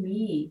only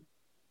me,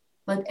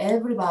 but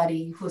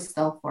everybody who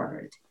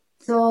suffered.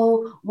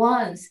 So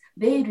once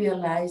they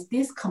realize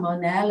this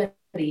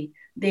commonality,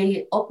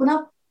 they open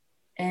up,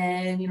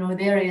 and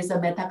there is a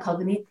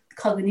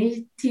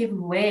metacognitive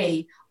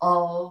way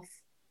of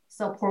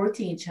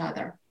supporting each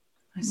other.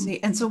 I see.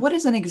 And so what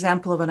is an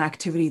example of an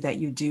activity that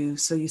you do?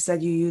 So you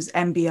said you use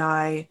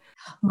MBI.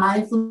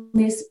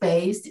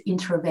 Mindfulness-based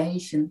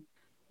intervention.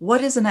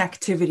 What is an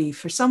activity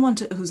for someone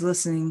who's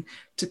listening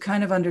to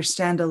kind of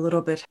understand a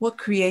little bit what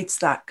creates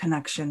that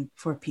connection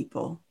for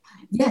people?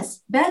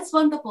 Yes, that's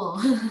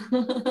wonderful.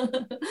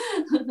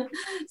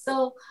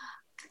 So,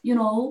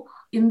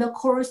 in the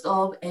course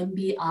of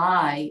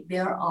MBI,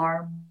 there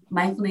are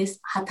mindfulness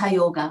hatha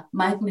yoga,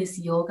 mindfulness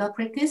yoga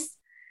practice.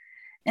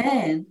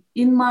 And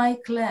in my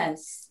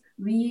class,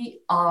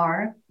 we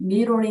are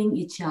mirroring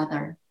each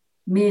other.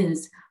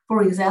 Means,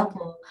 for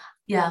example,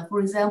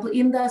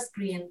 in the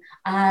screen,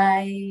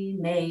 I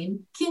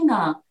name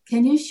Kinga.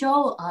 Can you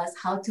show us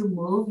how to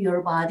move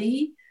your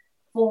body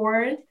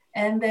forward?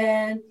 And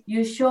then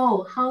you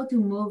show how to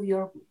move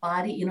your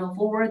body,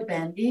 forward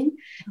bending.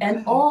 And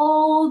Okay.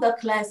 all the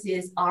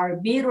classes are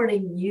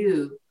mirroring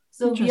you.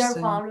 So we are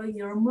Interesting. following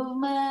your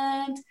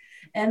movement.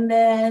 And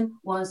then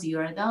once you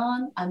are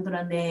done, I'm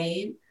gonna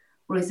name,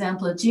 for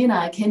example,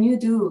 Gina, can you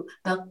do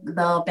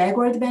the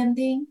backward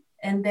bending?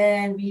 And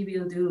then we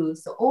will do.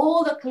 So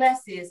all the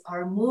classes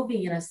are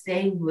moving in the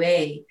same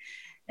way.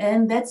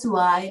 And that's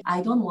why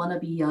I don't want to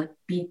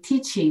be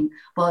teaching,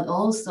 but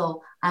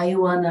also I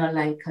want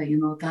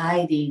to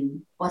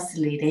guiding,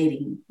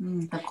 facilitating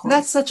the course.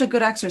 That's such a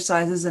good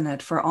exercise, isn't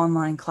it, for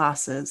online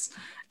classes,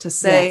 to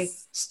say,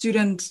 Yes.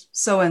 Student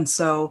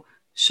so-and-so,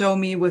 show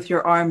me with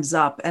your arms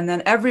up. And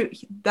then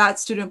that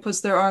student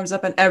puts their arms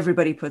up and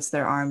everybody puts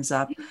their arms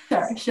up.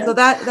 Sure. So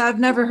that I've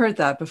never heard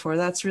that before.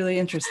 That's really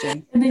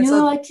interesting. And then,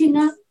 so, like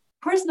Kinga,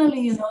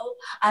 personally,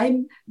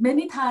 I'm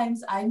many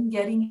times I'm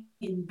getting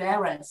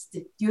embarrassed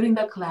during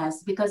the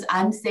class because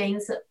I'm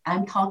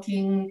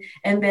talking,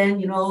 and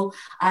then, how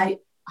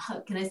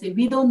can I say,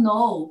 we don't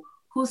know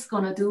who's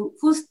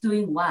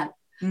doing what.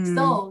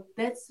 So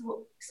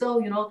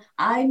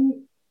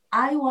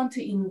I want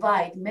to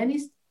invite many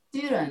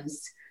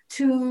students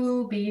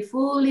to be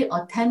fully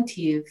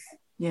attentive.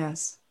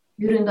 Yes.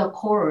 During the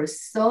course.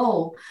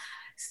 So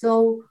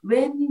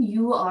when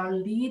you are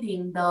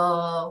leading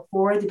the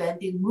forward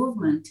bending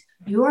movement,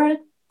 you are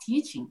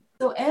teaching.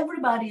 So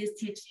everybody is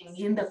teaching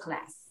in the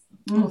class.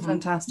 Oh,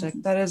 fantastic.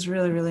 That is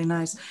really, really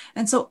nice.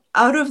 And so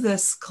out of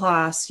this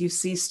class, you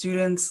see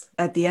students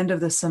at the end of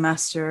the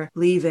semester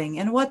leaving.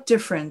 And what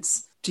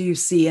difference do you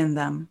see in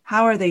them?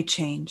 How are they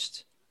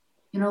changed?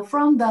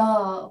 From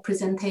the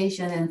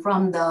presentation and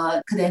from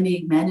the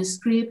academic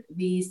manuscript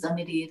we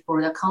submitted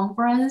for the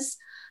conference,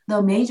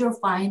 the major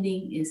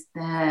finding is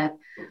that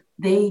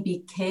they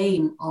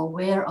became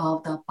aware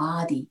of the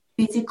body,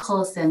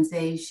 physical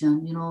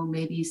sensation,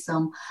 maybe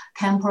some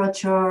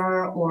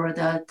temperature or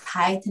the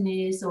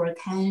tightness or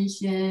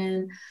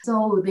tension.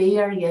 So they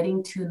are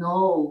getting to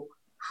know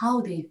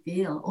how they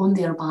feel on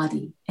their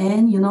body.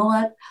 And you know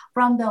what?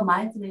 From the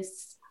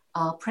mindfulness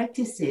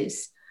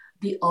practices,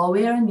 the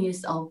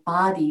awareness of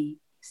body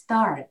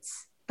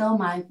starts the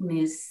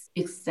mindfulness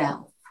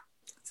itself.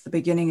 It's the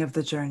beginning of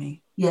the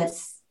journey.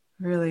 Yes.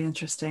 Really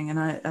interesting. And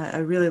I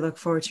really look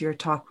forward to your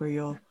talk where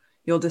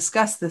you'll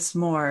discuss this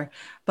more.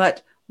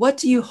 But what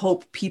do you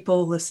hope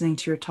people listening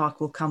to your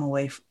talk will come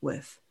away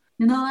with?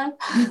 You know what?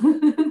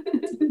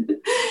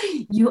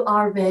 You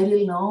are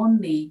very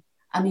lonely.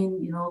 I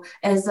mean,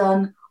 as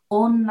an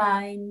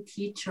online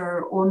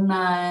teacher,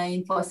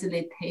 online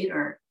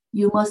facilitator,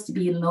 you must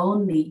be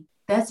lonely.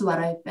 That's what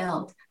I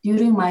felt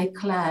during my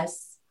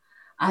class.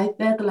 I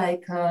felt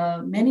like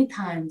many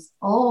times,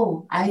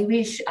 I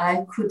wish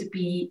I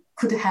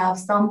could have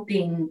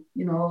something,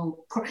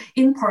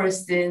 in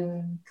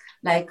person,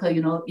 like,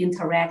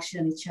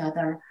 interaction each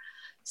other.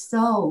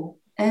 So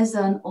as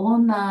an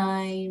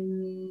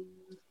online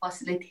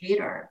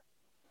facilitator,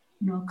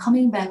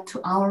 coming back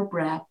to our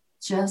breath,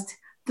 just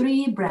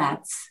 3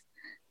 breaths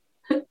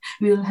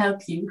will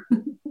help you.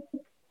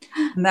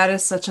 And that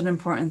is such an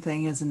important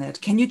thing, isn't it?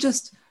 Can you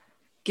just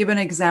give an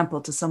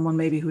example to someone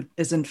maybe who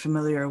isn't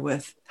familiar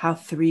with how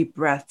 3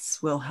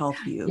 breaths will help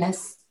you?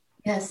 Yes.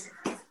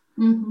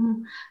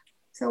 Mm-hmm.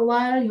 So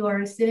while you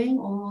are sitting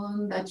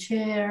on the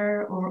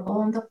chair or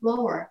on the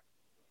floor,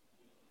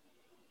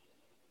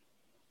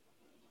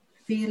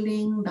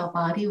 feeling the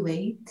body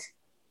weight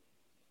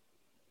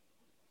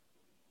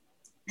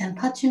and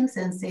touching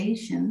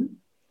sensation,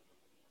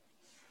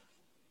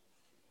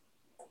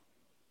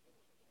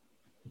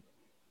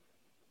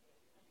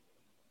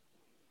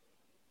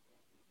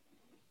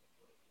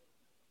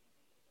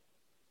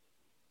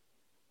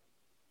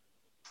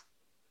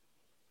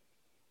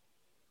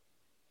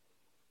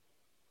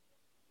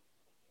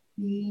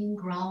 being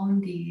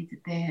grounded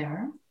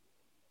there,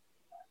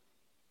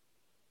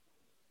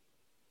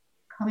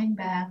 coming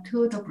back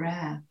to the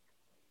breath.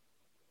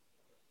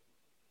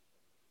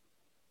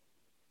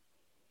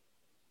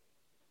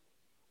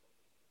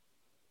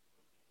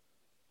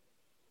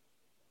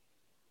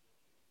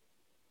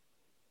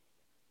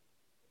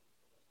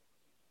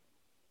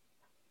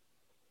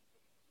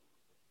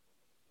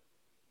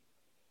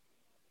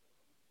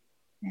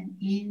 And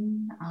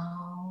in,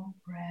 out,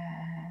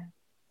 breath.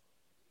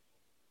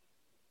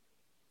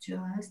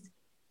 Just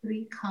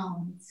 3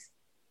 counts.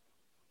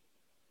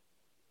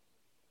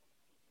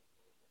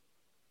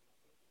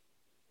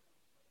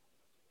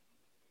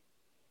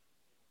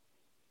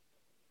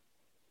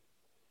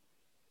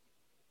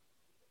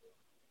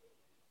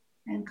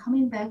 and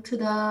coming back to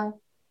the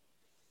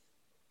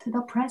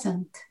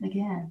present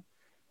again.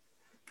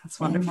 That's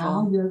wonderful. And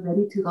now you're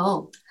ready to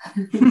go.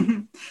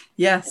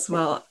 Yes,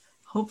 well,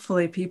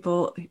 hopefully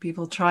people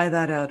try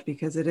that out,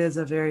 because it is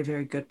a very,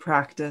 very good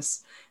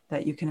practice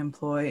that you can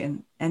employ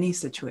in any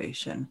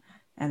situation.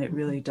 And it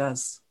really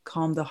does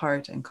calm the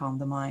heart and calm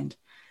the mind.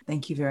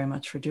 Thank you very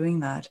much for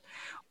doing that.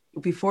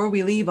 Before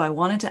we leave, I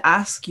wanted to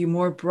ask you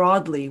more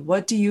broadly,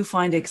 what do you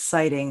find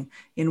exciting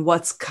in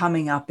what's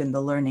coming up in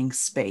the learning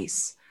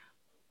space?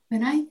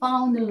 When I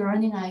found the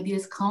Learning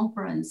Ideas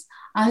Conference,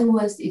 I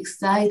was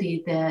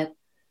excited that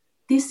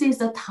this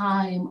is a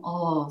time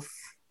of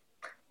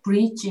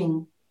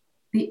bridging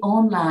the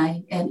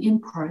online and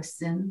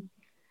in-person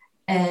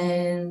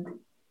and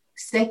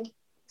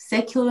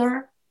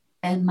secular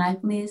and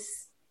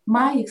mindfulness.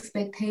 My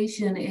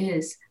expectation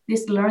is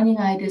this Learning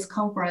Ideas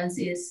Conference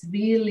is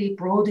really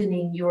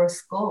broadening your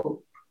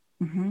scope.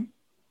 Mm-hmm.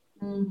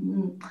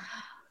 Mm-hmm.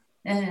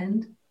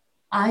 And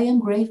I am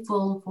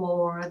grateful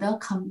for the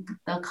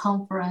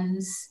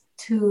conference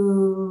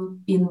to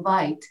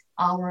invite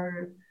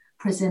our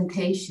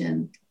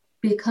presentation,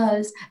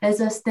 because as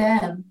a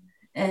STEM,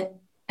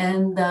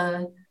 and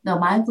the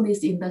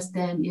mindfulness in the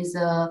STEM is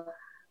a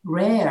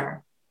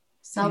rare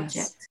subject.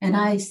 Yes. And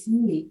I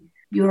see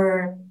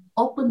your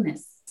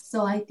openness.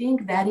 So I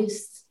think that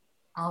is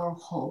our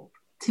hope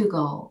to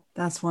go.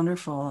 That's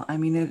wonderful. I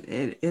mean,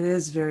 it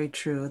is very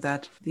true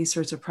that these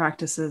sorts of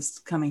practices,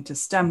 coming to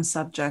STEM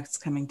subjects,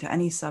 coming to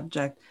any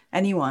subject,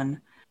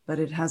 anyone, but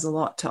it has a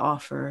lot to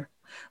offer.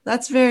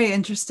 That's very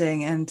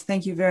interesting. And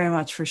thank you very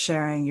much for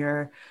sharing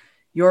your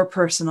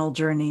personal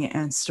journey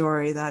and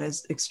story. That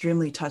is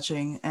extremely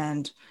touching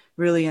and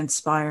really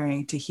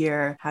inspiring to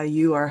hear how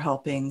you are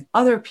helping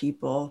other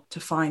people to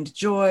find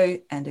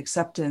joy and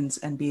acceptance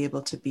and be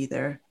able to be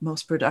their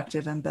most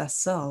productive and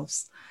best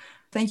selves.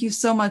 Thank you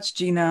so much,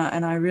 Gina,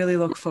 and I really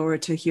look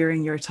forward to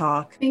hearing your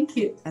talk. Thank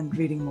you. And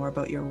reading more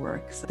about your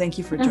work. So thank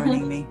you for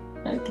joining me.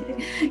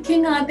 Okay.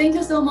 Kinga, thank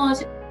you so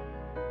much.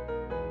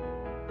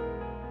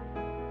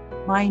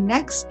 My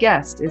next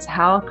guest is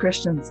Hal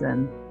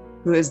Christensen,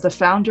 who is the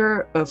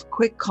founder of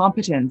Quick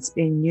Competence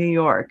in New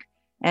York.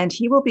 And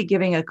he will be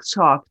giving a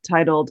talk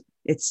titled,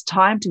 "It's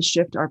Time to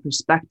Shift Our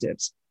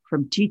Perspectives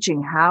from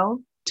Teaching How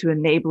to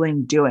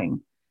Enabling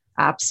Doing."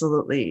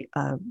 Absolutely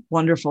a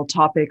wonderful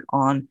topic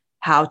on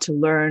how to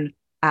learn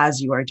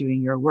as you are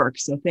doing your work.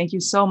 So thank you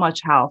so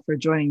much, Hal, for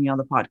joining me on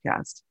the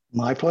podcast.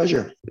 My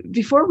pleasure.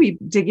 Before we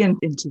dig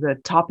into the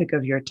topic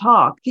of your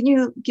talk, can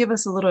you give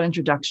us a little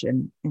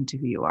introduction into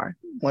who you are?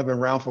 Well, I've been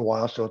around for a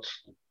while, so it's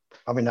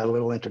probably not a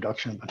little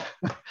introduction, but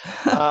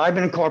I've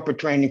been in corporate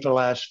training for the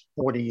last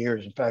 40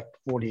 years. In fact,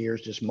 40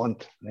 years this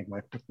month. I think I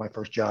took my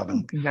first job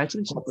in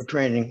corporate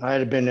training. I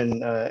had been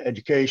in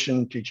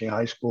education, teaching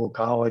high school,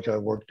 college. I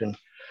worked in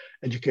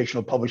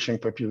educational publishing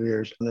for a few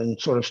years, and then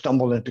sort of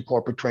stumbled into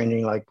corporate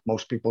training like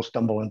most people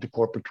stumble into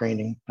corporate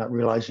training, not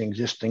realizing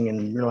existing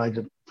and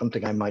realizing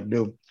something I might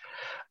do.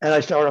 And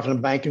I started off in a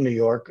bank in New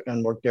York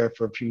and worked there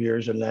for a few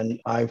years. And then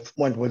I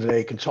went with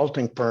a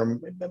consulting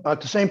firm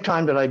about the same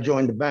time that I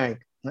joined the bank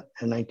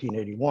in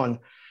 1981.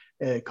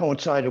 It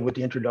coincided with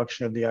the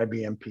introduction of the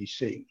IBM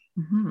PC.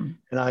 Mm-hmm.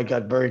 And I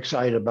got very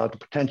excited about the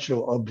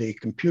potential of the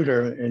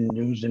computer in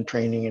used in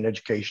training and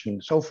education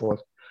and so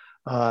forth.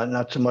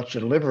 Not so much the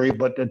delivery,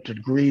 but the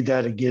degree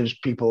that it gives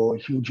people a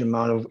huge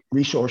amount of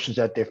resources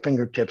at their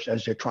fingertips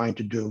as they're trying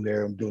to do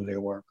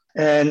their work.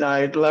 And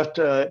I left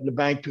the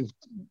bank to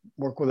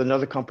work with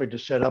another company to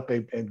set up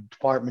a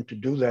department to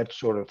do that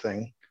sort of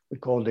thing. We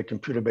called it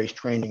computer-based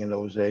training in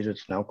those days.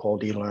 It's now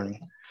called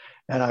e-learning.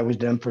 And I was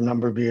then for a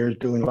number of years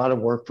doing a lot of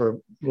work for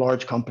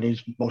large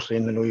companies, mostly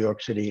in the New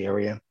York City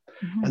area.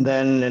 Mm-hmm. And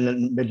then in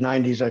the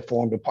mid-90s, I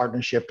formed a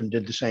partnership and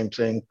did the same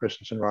thing,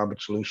 Christensen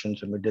Roberts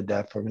Solutions, and we did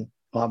that for a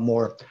lot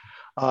more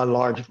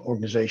large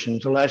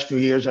organizations. The last few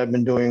years, I've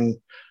been doing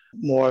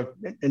more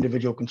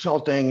individual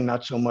consulting,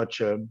 not so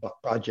much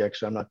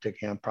projects. I'm not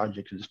taking on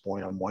projects at this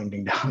point. I'm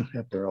winding down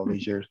after all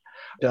these years.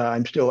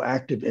 I'm still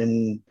active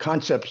in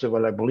concepts of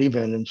what I believe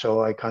in, and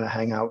so I kind of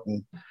hang out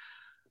in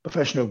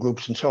professional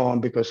groups and so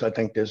on, because I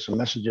think there's some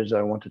messages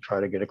I want to try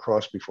to get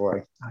across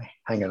before I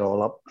hang it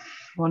all up.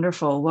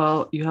 Wonderful.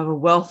 Well, you have a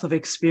wealth of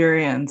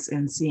experience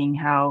in seeing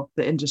how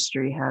the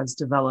industry has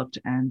developed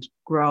and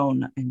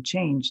grown and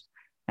changed.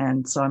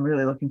 And so I'm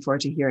really looking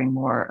forward to hearing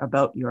more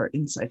about your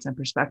insights and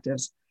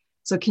perspectives.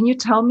 So can you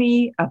tell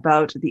me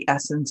about the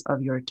essence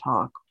of your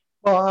talk?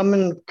 Well, I'm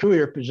in a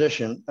peculiar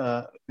position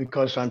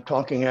because I'm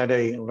talking at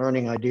a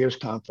Learning Ideas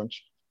Conference,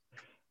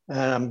 and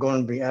I'm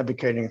going to be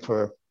advocating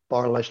for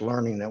far less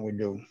learning than we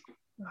do.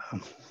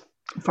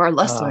 Far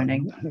less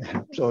learning.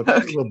 So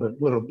it's a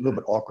little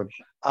bit awkward.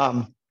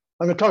 I'm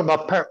going to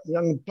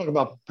talk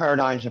about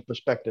paradigms and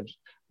perspectives,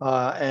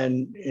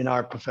 and in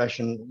our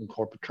profession, in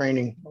corporate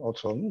training,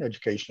 also in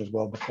education as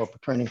well, but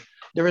corporate training,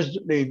 there is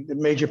the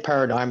major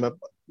paradigm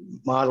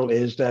model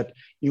is that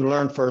you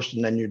learn first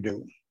and then you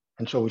do.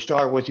 And so we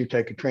start with you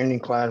take a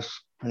training course,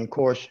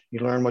 you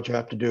learn what you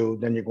have to do,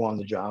 then you go on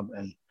the job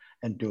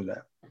and do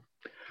that.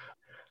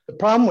 The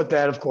problem with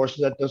that, of course,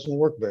 is that doesn't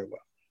work very well.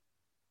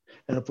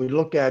 And if we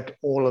look at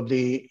all of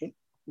the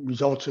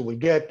results that we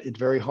get, it's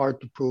very hard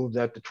to prove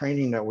that the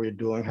training that we're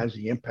doing has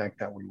the impact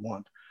that we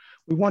want.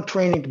 We want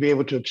training to be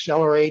able to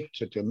accelerate,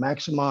 to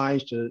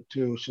maximize,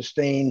 to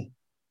sustain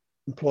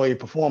employee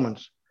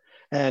performance.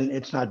 And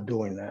it's not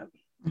doing that.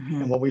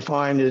 And what we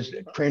find is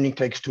training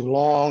takes too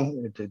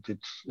long.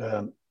 It's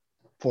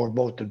for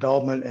both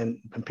development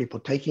and people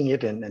taking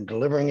it and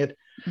delivering it.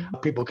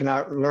 People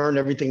cannot learn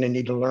everything they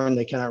need to learn.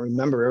 They cannot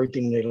remember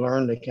everything they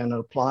learn. They cannot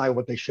apply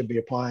what they should be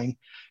applying.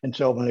 And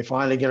so when they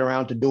finally get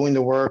around to doing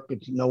the work,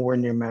 it's nowhere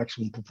near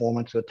maximum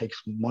performance. So it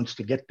takes months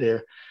to get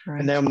there. Right.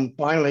 And then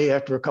finally,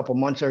 after a couple of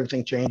months,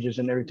 everything changes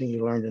and everything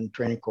you learned in the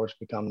training course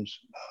becomes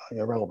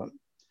irrelevant.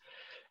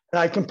 And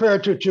I compare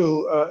it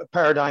to a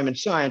paradigm in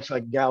science,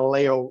 like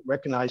Galileo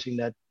recognizing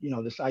that,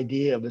 this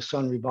idea of the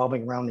sun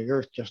revolving around the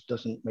earth just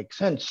doesn't make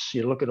sense.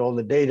 You look at all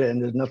the data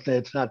and there's nothing,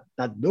 it's not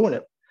doing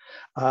it.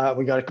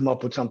 We got to come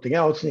up with something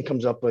else. And he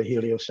comes up with a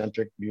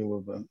heliocentric view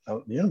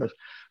of the universe.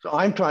 So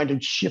I'm trying to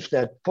shift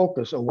that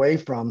focus away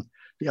from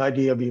the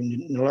idea of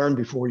you learn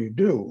before you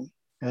do.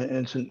 And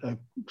it's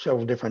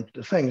several different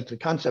things. The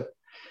concept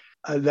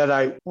that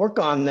I work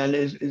on then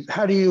is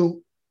how do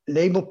you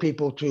enable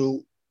people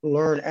to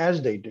learn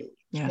as they do?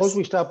 Yes. Suppose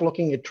we stop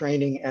looking at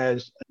training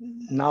as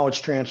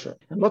knowledge transfer.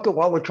 And look at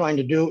what we're trying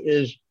to do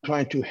is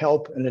trying to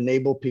help and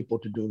enable people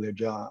to do their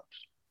jobs.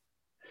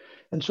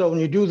 And so when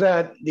you do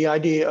that, the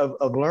idea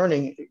of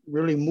learning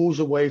really moves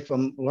away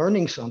from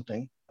learning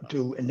something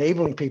to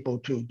enabling people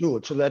to do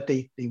it, so that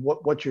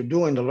what you're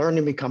doing, the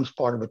learning becomes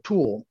part of a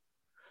tool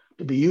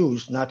to be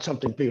used, not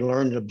something to be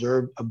learned,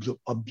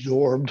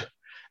 absorbed,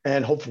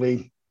 and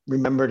hopefully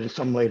remembered at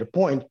some later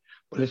point,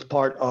 but it's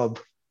part of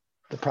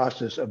the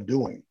process of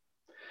doing.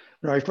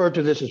 And I refer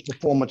to this as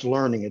performance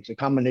learning. It's a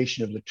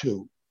combination of the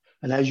two.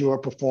 And as you are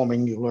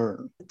performing, you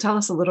learn. Tell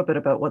us a little bit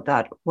about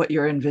what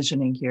you're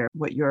envisioning here,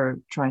 what you're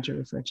trying to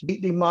refer to.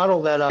 The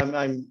model that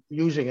I'm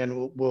using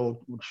and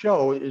will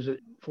show is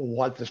for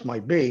what this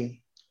might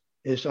be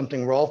is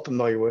something we're all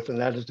familiar with, and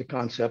that is the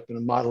concept and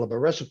the model of a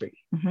recipe.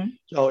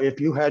 So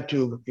if you had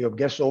to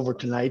guests over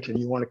tonight and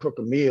you want to cook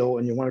a meal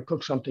and you want to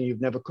cook something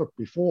you've never cooked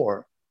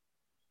before,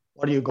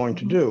 what are you going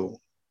to do?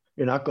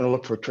 You're not going to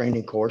look for a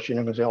training course. You're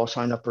not going to say, I'll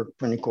sign up for a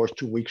training course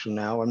 2 weeks from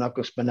now. I'm not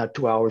going to spend that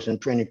 2 hours in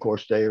training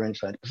course day or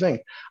inside the thing.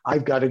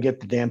 I've got to get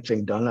the damn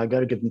thing done. I've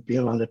got to get the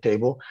meal on the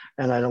table,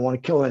 and I don't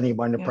want to kill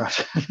anybody in the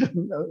process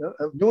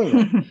of doing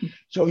that.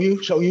 So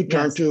you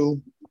turn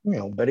to,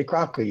 Betty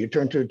Crocker. You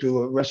turn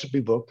to a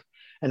recipe book,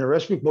 and the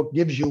recipe book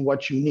gives you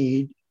what you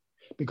need,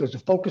 because the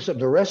focus of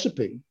the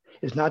recipe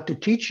is not to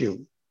teach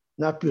you,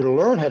 not for you to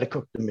learn how to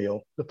cook the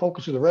meal. The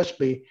focus of the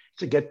recipe is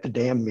to get the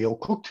damn meal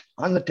cooked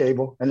on the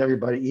table and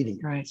everybody eating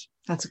it. Right.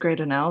 That's a great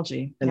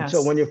analogy. And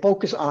so when you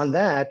focus on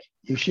that,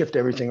 you shift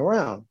everything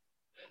around.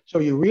 So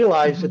you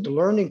realize that the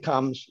learning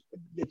comes,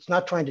 it's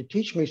not trying to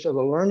teach me, so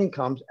the learning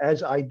comes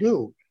as I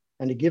do.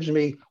 And it gives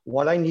me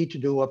what I need to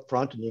do up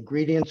front and the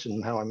ingredients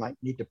and how I might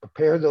need to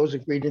prepare those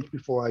ingredients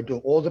before I do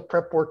all the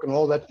prep work and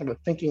all that kind of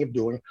thinking of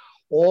doing,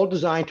 all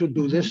designed to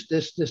do this.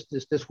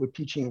 We're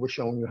teaching, we're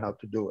showing you how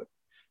to do it.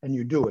 And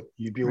you do it,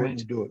 you do it, and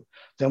you do it.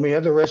 Then we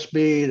have the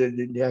recipe,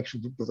 the actual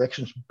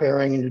directions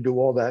preparing, and you do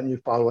all that and you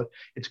follow it.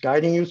 It's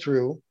guiding you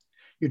through.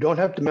 You don't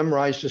have to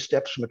memorize the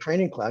steps from a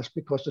training class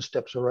because the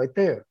steps are right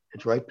there.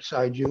 It's right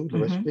beside you. The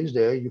recipe is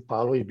there. You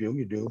follow, you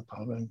do,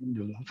 follow, and you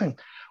do the whole thing.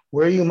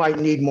 Where you might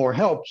need more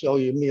help, so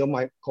your meal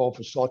might call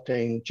for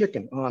sauteing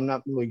chicken. Oh, I'm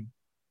not really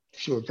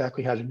sure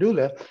exactly how to do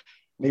that.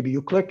 Maybe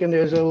you click and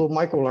there's a little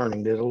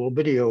micro-learning. There's a little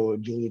video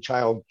of Julia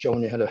Child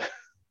showing you how to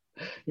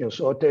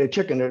saute a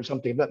chicken or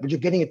something, but you're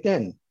getting it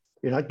then.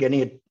 You're not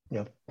getting it,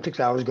 6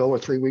 hours ago or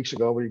 3 weeks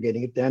ago, but you're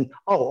getting it then.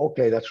 Oh,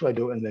 okay, that's what I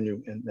do, and then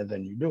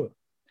you do it.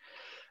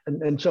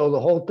 And so the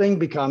whole thing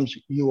becomes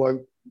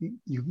you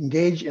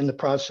engage in the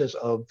process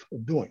of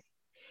doing.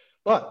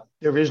 But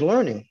there is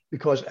learning,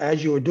 because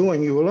as you are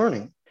doing, you are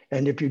learning.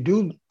 And if you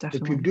do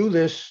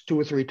this 2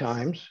 or 3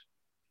 times,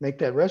 make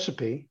that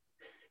recipe,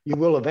 you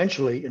will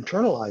eventually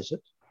internalize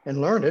it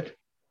and learn it.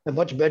 And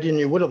much better than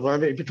you would have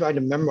learned it if you tried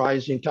to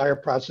memorize the entire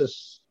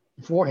process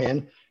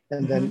beforehand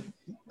and then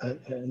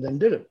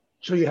did it.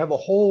 So you have a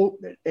whole,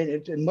 and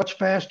it's much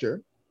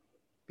faster,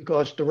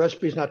 because the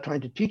recipe is not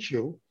trying to teach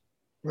you.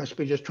 The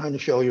recipe is just trying to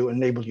show you,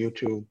 enable you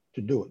to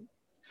do it.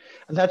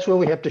 And that's where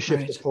we have to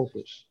shift the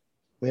focus.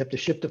 We have to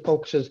shift the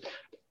focus.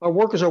 Our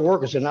workers are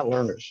workers, they're not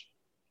learners.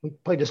 We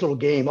play this little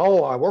game.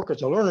 Oh, our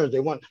workers are learners.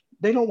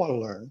 They don't want to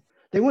learn.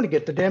 They want to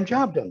get the damn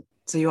job done.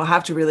 So you'll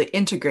have to really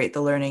integrate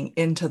the learning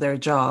into their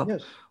job,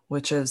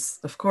 which is,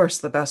 of course,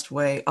 the best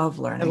way of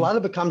learning. And a lot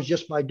of it comes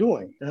just by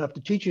doing. You don't have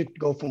to teach you to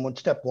go from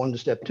step 1 to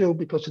step 2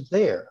 because it's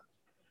there.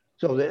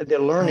 So they're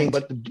learning,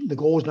 but the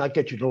goal is not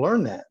get you to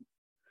learn that.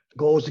 The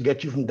goal is to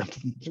get you from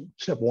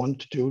step 1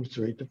 to 2 to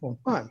 3 to 4 to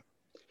 5.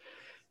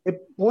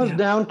 It boils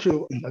down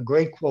to a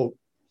great quote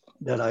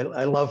that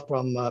I love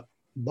from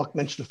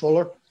Buckminster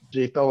Fuller,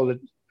 the fellow that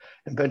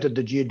invented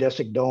the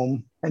geodesic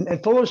dome.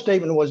 And Fuller's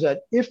statement was that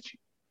if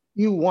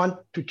you want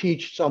to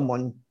teach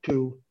someone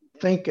to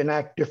think and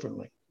act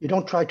differently, you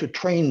don't try to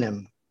train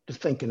them to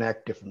think and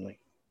act differently.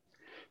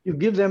 You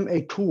give them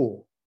a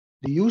tool,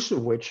 the use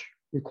of which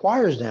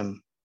requires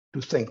them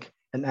to think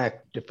and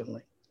act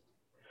differently.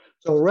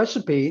 So a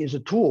recipe is a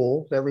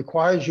tool that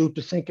requires you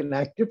to think and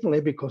act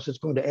differently because it's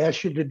going to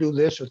ask you to do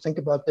this or think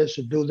about this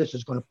or do this.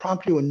 It's going to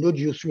prompt you and nudge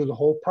you through the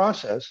whole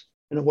process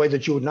in a way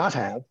that you would not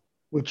have,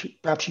 which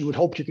perhaps you would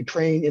hope you could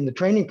train in the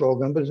training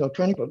program, but there's no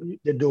training program.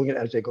 They're doing it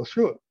as they go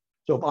through it.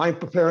 So if I'm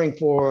preparing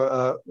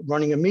for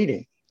running a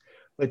meeting,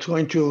 it's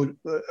going to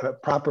a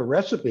proper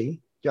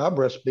recipe, job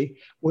recipe,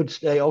 would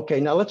say, okay,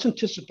 now let's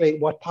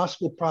anticipate what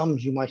possible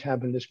problems you might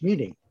have in this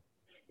meeting.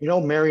 You know,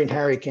 Mary and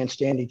Harry can't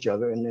stand each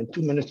other. And then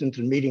 2 minutes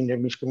into the meeting,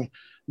 they're screaming.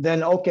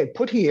 Then, okay,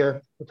 put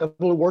here, with a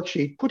little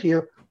worksheet, put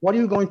here, what are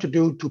you going to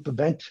do to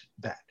prevent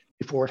that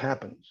before it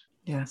happens?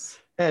 Yes.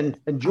 And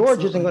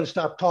George isn't going to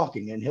stop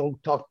talking, and he'll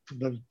talk for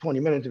 20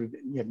 minutes,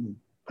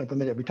 a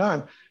minute every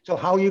time. So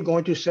how are you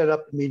going to set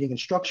up the meeting and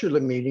structure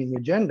the meeting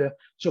agenda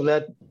so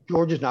that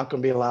George is not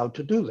going to be allowed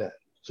to do that?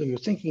 So you're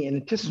thinking and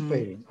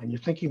anticipating, and you're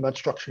thinking about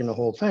structuring the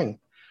whole thing.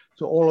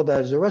 So all of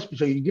that is a recipe.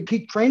 So you get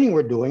peak training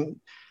we're doing,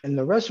 and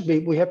the recipe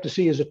we have to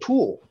see as a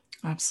tool.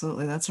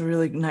 Absolutely. That's a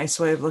really nice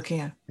way of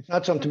looking at it. It's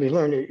not something to be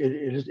learned.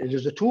 It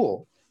is a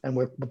tool, and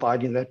we're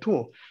providing that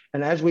tool.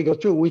 And as we go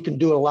through, we can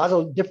do a lot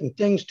of different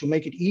things to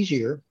make it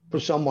easier for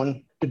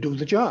someone to do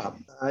the job.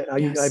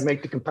 I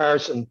make the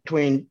comparison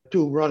between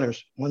two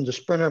runners. One's a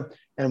sprinter,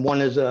 and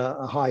one is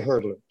a high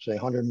hurdler, say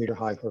 100-meter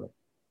high hurdle.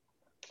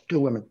 Two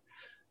women.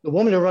 The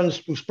woman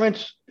who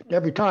sprints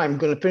every time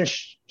going to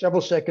finish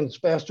several seconds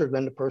faster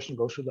than the person who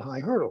goes through the high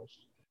hurdles.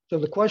 So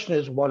the question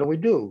is, what do we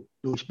do?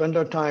 Do we spend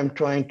our time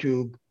trying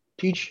to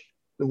teach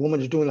the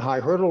woman who's doing the high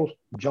hurdles,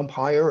 jump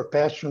higher or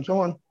faster and so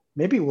on?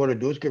 Maybe what we want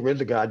to do is get rid of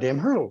the goddamn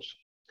hurdles.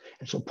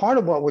 And so part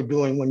of what we're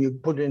doing when you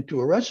put it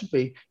into a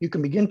recipe, you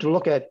can begin to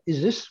look at,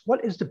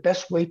 what is the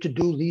best way to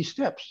do these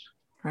steps?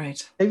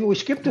 Right. Maybe we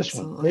skip this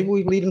one. Maybe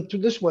we lead them to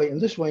this way and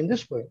this way and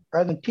this way,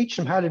 rather than teach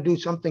them how to do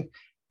something,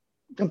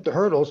 jump the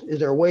hurdles. Is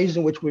there ways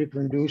in which we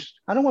can reduce?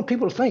 I don't want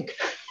people to think.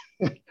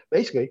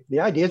 Basically, the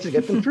idea is to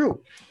get them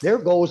through. Their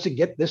goal is to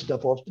get this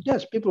stuff off the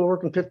desk. People are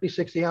working 50,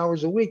 60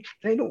 hours a week.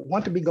 They don't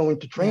want to be going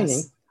to training.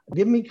 Yes.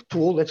 Give me a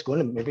tool that's going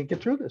to maybe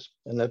get through this.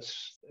 And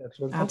that's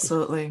what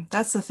absolutely.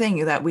 That's the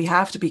thing, that we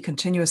have to be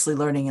continuously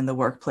learning in the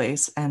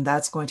workplace. And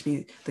that's going to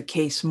be the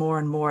case more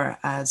and more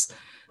as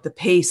the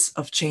pace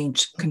of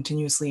change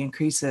continuously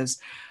increases.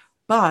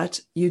 But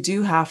you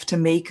do have to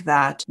make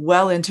that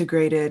well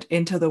integrated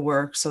into the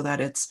work so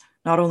that it's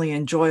not only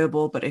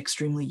enjoyable, but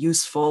extremely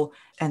useful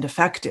and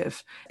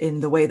effective in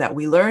the way that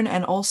we learn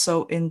and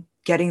also in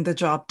getting the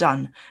job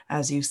done,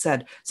 as you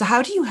said. So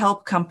how do you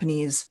help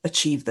companies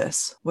achieve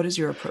this? What is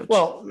your approach?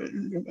 Well,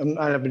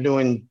 I've been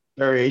doing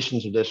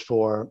variations of this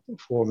for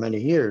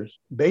many years.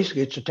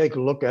 Basically, it's to take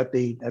a look at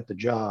the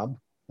job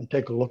and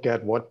take a look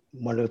at what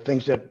one of the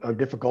things that are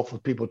difficult for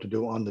people to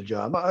do on the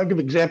job. I'll give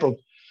an example.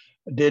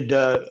 I did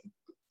a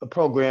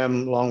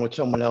program along with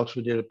someone else.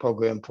 We did a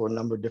program for a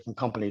number of different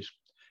companies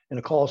in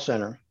a call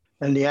center.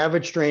 And the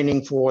average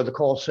training for the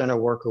call center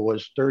worker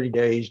was 30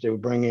 days. They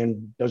would bring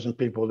in a dozen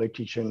people. They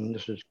teach them,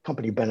 this is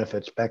company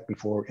benefits back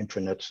before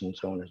intranets and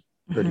so on,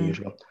 30 years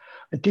ago.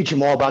 And teach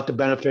them all about the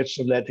benefits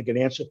so that they could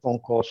answer phone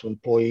calls from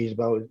employees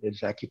about,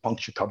 is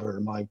acupuncture covered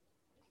in my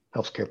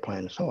healthcare plan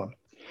and so on.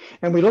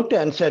 And we looked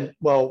at it and said,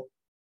 well,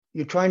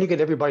 you're trying to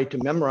get everybody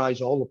to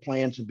memorize all the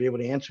plans and be able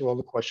to answer all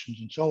the questions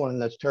and so on.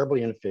 And that's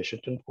terribly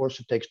inefficient. And of course,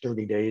 it takes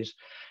 30 days.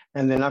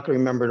 And they're not going to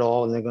remember it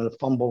all, and they're going to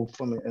fumble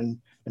from it, and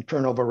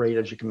turnover rate,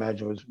 as you can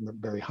imagine, was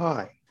very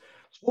high.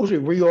 Suppose we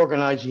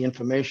reorganize the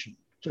information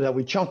so that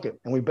we chunk it,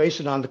 and we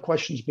base it on the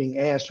questions being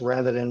asked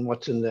rather than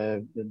what's in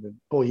the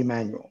employee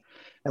manual.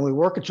 And we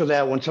work it so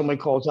that when somebody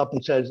calls up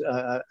and says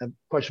a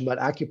question about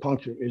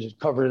acupuncture, is it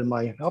covered in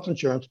my health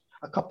insurance?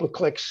 A couple of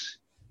clicks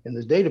in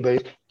the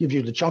database gives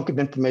you the chunk of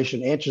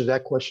information, answers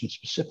that question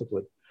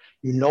specifically.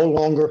 You no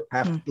longer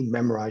have to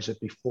memorize it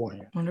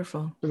beforehand.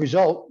 Wonderful. The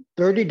result,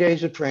 30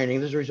 days of training.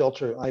 These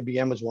results are,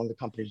 IBM is one of the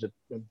companies that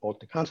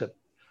bought the concept.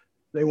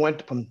 They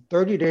went from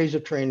 30 days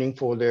of training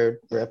for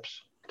their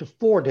reps to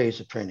 4 days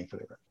of training for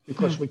their reps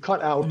because we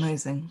cut out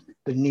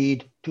the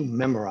need to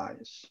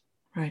memorize.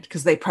 Right,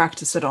 because they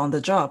practiced it on the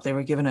job. They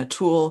were given a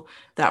tool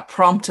that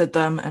prompted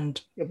them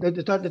and...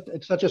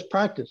 It's not just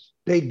practice.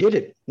 They did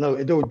it.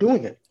 No, they were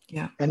doing it.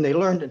 Yeah. And they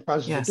learned in the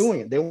process of doing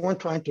it. They weren't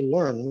trying to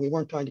learn. We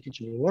weren't trying to teach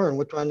them to learn.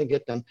 We're trying to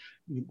get them,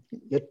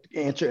 get the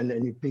answer and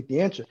then you repeat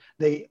the answer.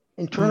 They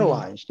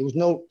internalized. There was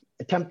no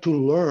attempt to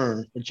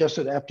learn. It's just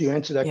that after you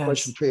answer that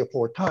question 3 or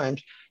 4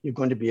 times, you're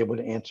going to be able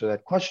to answer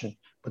that question.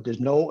 But there's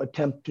no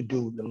attempt to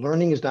do, the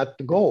learning is not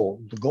the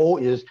goal. The goal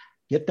is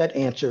get that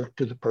answer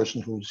to the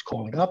person who's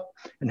calling up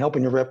and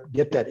helping the rep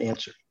get that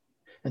answer.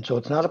 And so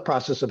it's not a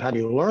process of how do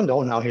you learn,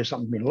 though. Now here's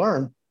something to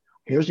learn.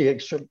 Here's the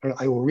extra,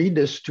 I will read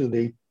this to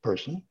the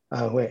person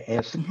who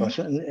asked the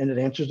question, and it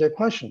answers their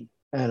question.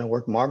 And it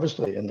worked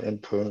marvelously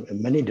and for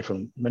many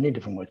different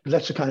ways. But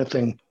that's the kind of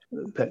thing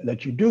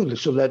that you do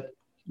so that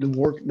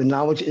the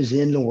knowledge is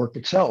in the work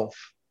itself.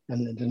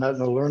 And there's not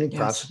a learning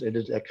process. It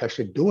is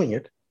actually doing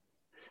it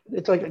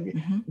It's like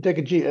take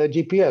a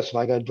GPS. If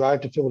I got to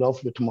drive to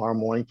Philadelphia tomorrow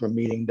morning for a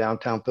meeting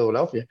downtown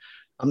Philadelphia,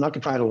 I'm not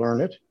going to try to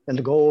learn it. And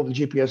the goal of the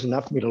GPS is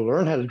not for me to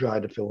learn how to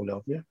drive to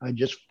Philadelphia. I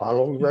just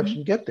follow the directions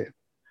to get there.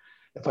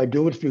 If I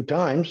do it a few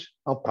times,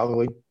 I'll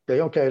probably say,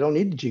 okay, I don't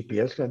need the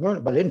GPS because I've learned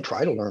it, but I didn't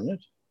try to learn it.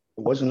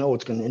 It wasn't,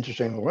 it's going to be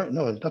interesting to learn.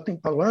 No, it's nothing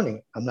about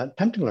learning. I'm not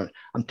attempting to learn.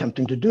 I'm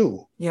attempting to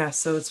do. Yeah,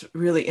 so it's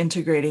really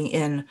integrating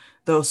in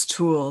those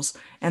tools.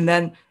 And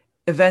then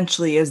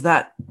eventually, is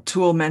that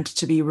tool meant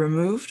to be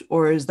removed,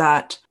 or is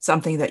that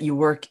something that you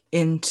work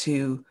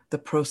into the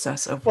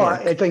process of work?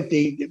 Well, I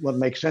think what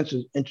makes sense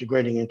is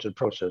integrating into the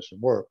process of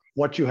work.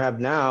 What you have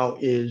now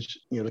is,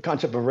 the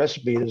concept of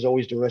recipe. There's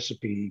always the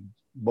recipe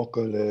book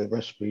or the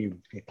recipe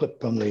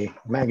clip from the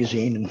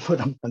magazine and put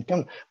them on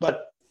camera.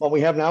 But what we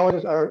have now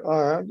is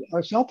our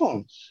cell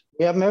phones.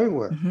 We have them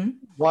everywhere.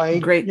 Why? A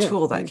great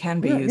tool that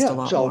can be used a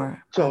lot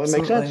more. So Absolutely. It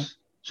makes sense.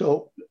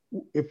 So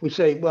if we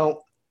say,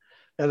 well,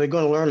 are they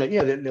going to learn it?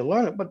 Yeah, they'll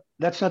learn it, but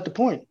that's not the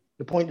point.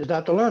 The point is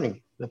not the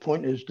learning. The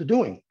point is the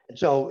doing.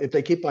 So if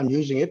they keep on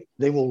using it,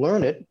 they will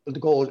learn it. But the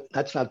goal is,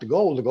 that's not the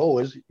goal. The goal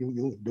is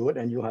you do it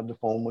and you'll have the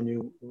phone when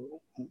you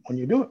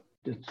do it.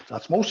 It's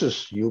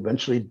osmosis. You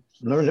eventually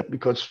learn it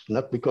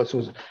not because it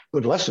was a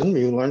good lesson.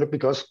 You learn it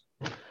because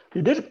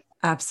you did it.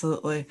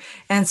 Absolutely.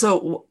 And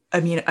so,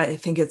 I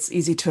think it's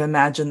easy to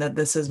imagine that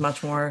this is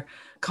much more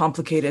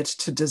complicated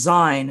to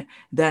design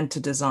than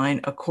to design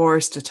a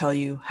course to tell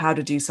you how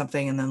to do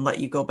something and then let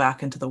you go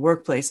back into the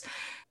workplace.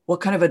 What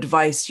kind of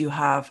advice do you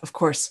have? Of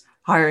course,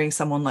 hiring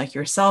someone like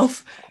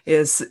yourself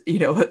is,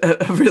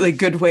 a really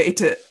good way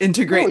to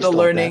integrate the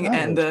learning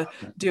and the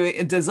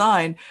doing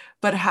design.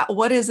 But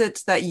what is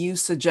it that you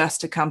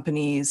suggest to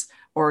companies,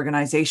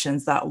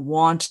 organizations that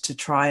want to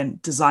try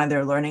and design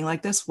their learning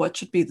like this? What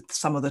should be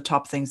some of the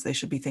top things they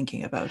should be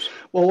thinking about?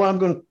 Well, what I'm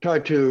going to try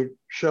to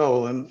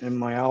show in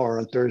my hour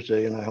on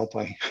Thursday, and I hope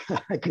I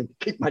can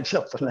keep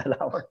myself in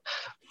that hour,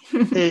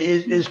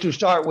 is to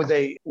start with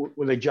a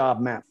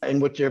job map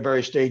in which there are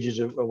various stages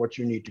of what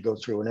you need to go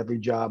through, and every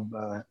job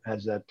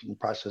has that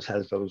process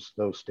has those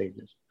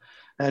stages,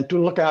 and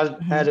to look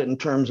at it in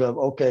terms of,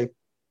 okay,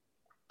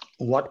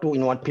 what do we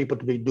want people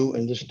to do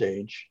in this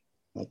stage?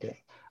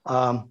 Okay.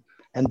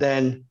 And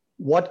then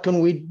what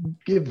can we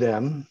give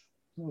them?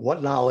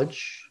 What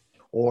knowledge?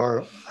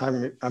 Or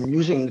I'm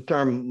using the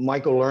term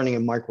micro learning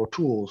and micro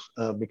tools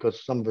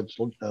because some of it's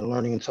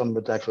learning and some of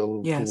it's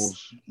actual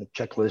tools, a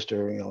checklist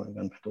or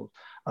tools.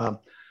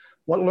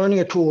 What learning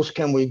or tools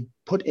can we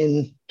put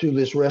into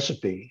this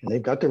recipe? And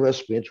they've got the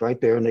recipe; it's right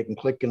there, and they can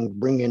click and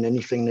bring in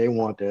anything they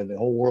want there. The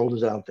whole world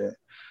is out there.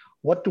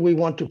 What do we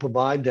want to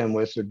provide them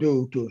with or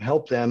do to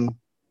help them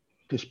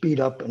to speed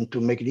up and to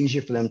make it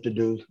easier for them to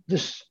do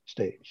this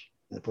stage?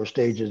 The first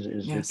stage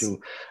is to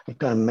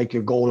kind of make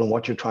your goal and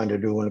what you're trying to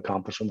do and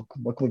accomplish. And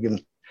what can we give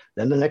them?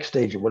 Then the next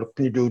stage, what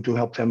can you do to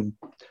help them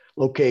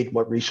locate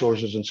what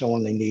resources and so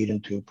on they need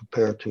and to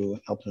prepare to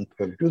help them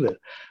prepare to do that.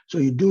 So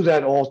you do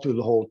that all through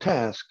the whole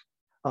task.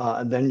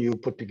 And then you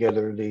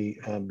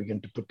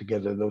begin to put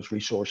together those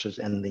resources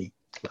and the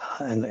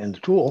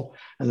tool,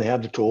 and they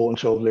have the tool. And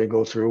so they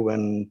go through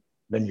and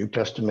then you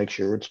test to make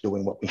sure it's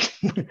doing what we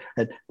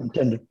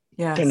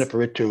intended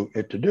for it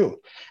to do.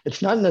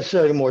 It's not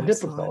necessarily more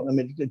difficult.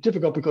 It's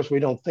difficult because we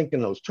don't think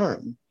in those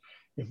terms.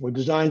 If we're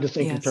designed to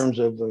think in terms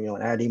of an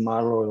ADDIE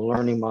model or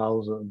learning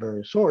models of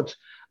various sorts,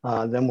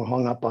 then we're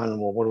hung up on,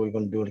 well, what are we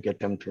going to do to get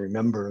them to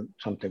remember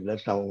something?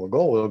 That's not what our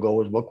goal is. Our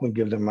goal is what can we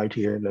give them right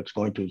here that's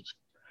going to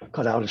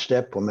cut out a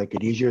step or make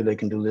it easier. They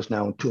can do this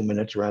now in 2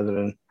 minutes rather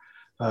than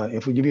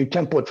if we give you a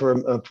template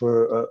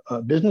for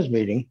a business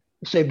meeting,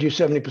 it saved you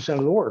 70%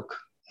 of the work.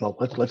 Well,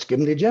 let's give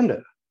them the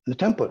agenda, the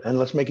template, and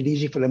let's make it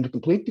easy for them to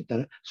complete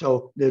it.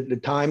 So the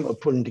time of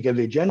putting together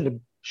the agenda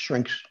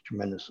shrinks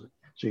tremendously.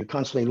 So you're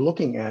constantly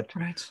looking at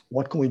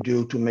what can we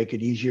do to make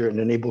it easier and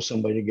enable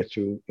somebody to get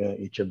through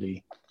each of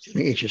the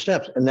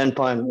steps, and then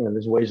find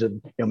there's ways of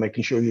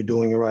making sure you're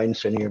doing it right and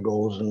setting your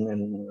goals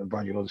and a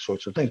variety of other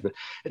sorts of things. But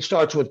it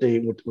starts with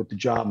the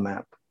job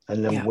map,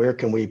 and then where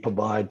can we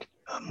provide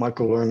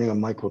micro learning and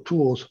micro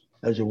tools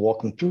as you're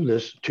walking through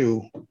this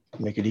to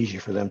make it easier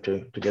for them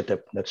to get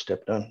that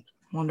step done.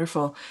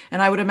 Wonderful.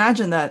 And I would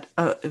imagine that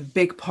a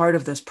big part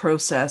of this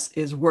process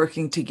is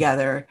working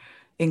together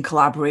in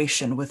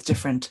collaboration with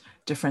different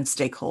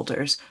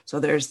stakeholders. So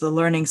there's the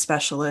learning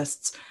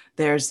specialists,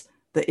 there's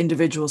the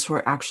individuals who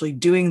are actually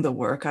doing the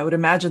work. I would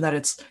imagine that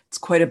it's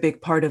quite a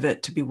big part of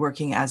it to be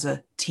working as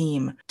a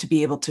team, to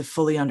be able to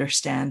fully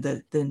understand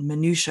the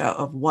minutia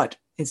of what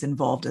is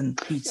involved in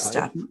each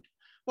step.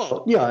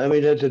 Well, yeah,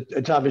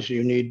 it's obviously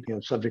you need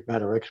subject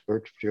matter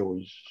experts, which you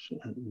always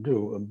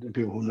do,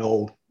 people who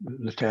know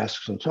the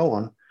tasks and so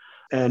on,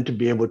 and to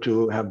be able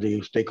to have the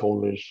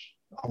stakeholders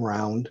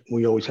around.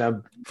 We always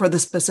have for the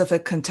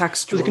specific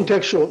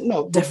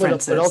contextual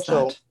differences. But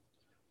also,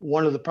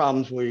 one of the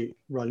problems we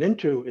run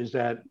into is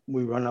that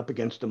we run up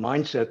against the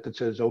mindset that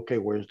says, okay,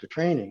 where's the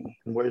training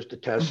and where's the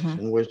test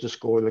and where's the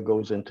score that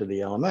goes into the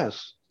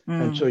LMS?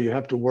 And so you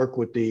have to work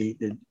with the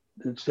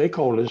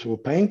stakeholders who are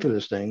paying for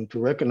this thing to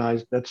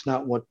recognize that's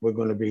not what we're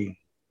going to be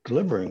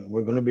delivering.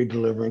 We're going to be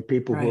delivering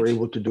people who are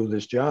able to do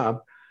this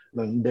job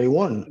on day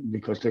one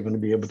because they're going to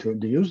be able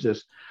to use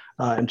this.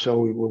 And so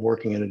we're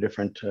working in a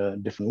different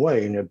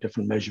way, and have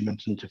different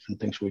measurements and different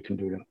things we can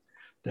do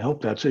to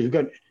help that. So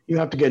you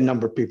have to get a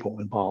number of people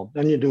involved.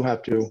 Then you do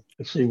have to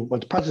see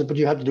what the process, but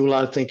you have to do a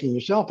lot of thinking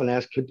yourself and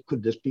ask,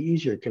 could this be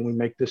easier? Can we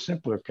make this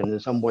simpler? Can in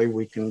some way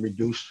we can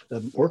reduce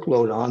the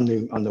workload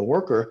on the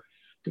worker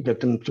to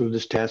get them through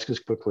this task as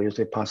quickly as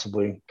they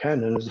possibly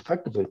can and as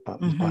effectively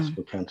as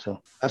possibly can.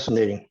 So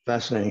fascinating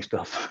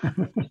stuff.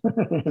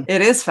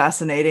 It is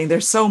fascinating.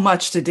 There's so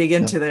much to dig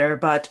into there,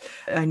 but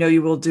I know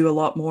you will do a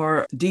lot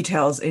more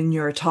details in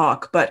your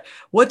talk. But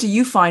what do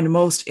you find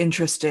most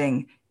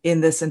interesting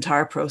in this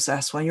entire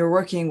process when you're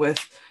working with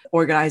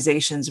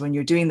organizations, when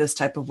you're doing this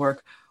type of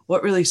work?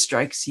 What really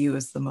strikes you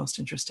as the most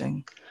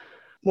interesting?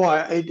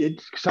 Well,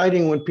 it's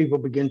exciting when people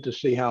begin to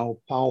see how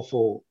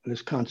powerful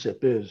this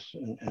concept is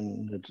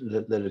and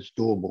that it's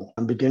doable,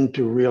 and begin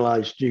to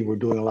realize, gee, we're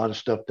doing a lot of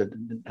stuff that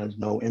has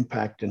no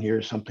impact, and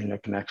here's something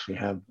that can actually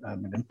have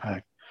an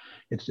impact.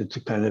 It's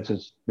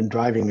been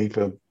driving me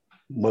for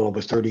well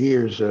over 30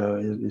 years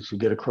is to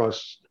get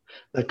across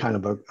that kind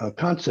of a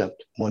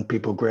concept. When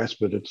people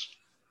grasp it, it's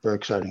very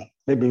exciting.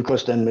 Maybe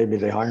because then maybe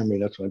they hire me.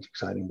 That's why it's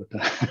exciting. But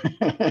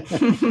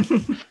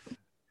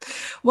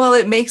Well,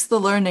 it makes the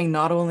learning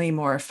not only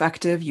more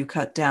effective, you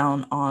cut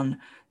down on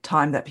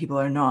time that people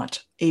are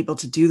not able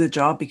to do the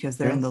job because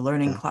they're in the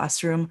learning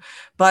classroom,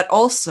 but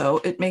also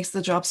it makes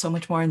the job so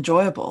much more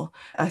enjoyable.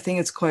 I think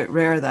it's quite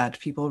rare that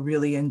people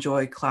really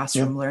enjoy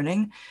classroom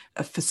learning.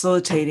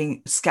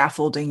 Facilitating,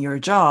 scaffolding your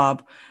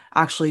job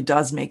actually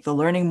does make the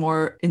learning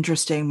more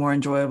interesting, more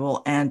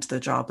enjoyable, and the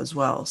job as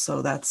well.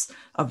 So that's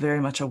very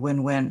much a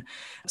win-win.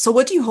 So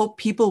what do you hope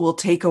people will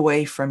take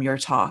away from your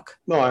talk?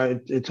 No,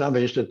 it's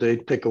obvious that they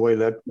take away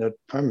that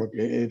framework.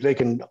 If they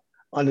can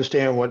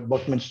understand what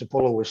Buckminster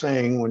Fuller was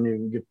saying, when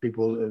you give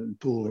people a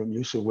tool and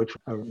use of which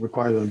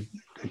require them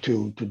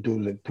to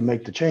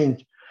make the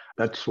change,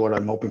 that's what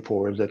I'm hoping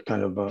for, is that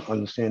kind of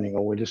understanding.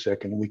 Oh, wait a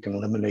second, we can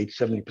eliminate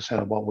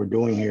 70% of what we're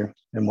doing here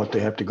and what they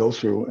have to go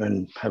through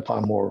and have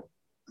far more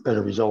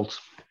better results.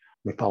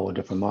 We follow a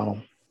different model.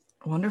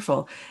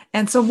 Wonderful.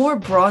 And so more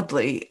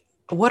broadly,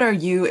 what are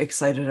you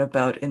excited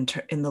about in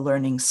the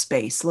learning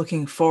space?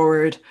 Looking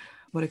forward,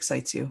 what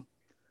excites you?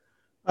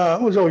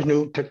 There's always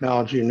new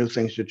technology and new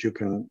things that you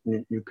can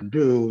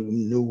do,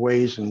 new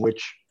ways in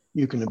which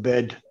you can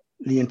embed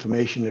the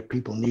information that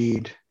people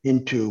need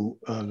into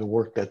the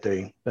work that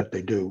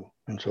they do.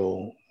 And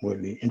so where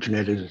the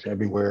internet is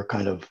everywhere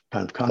kind of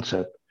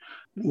concept,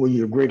 where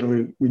you're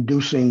greatly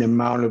reducing the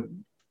amount of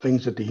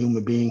things that the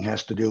human being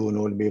has to do in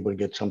order to be able to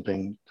get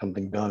something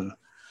done.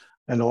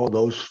 And all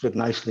those fit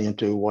nicely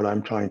into what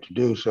I'm trying to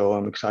do. So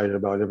I'm excited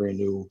about every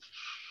new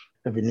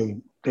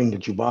thing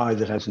that you buy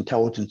that has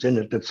intelligence in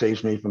it that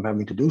saves me from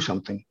having to do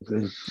something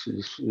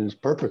is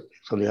perfect.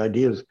 So the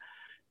idea is,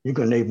 you're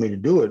going to enable me to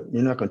do it.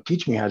 You're not going to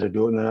teach me how to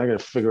do it, and then I got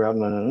to figure out,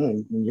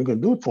 no, you're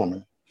going to do it for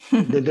me.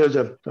 There's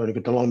a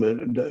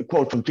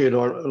quote from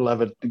Theodore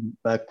Levitt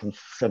back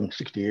from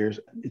 60 years,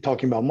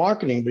 talking about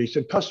marketing, but he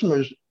said,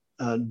 customers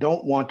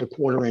don't want a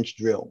quarter-inch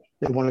drill.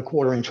 They want a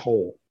quarter-inch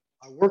hole.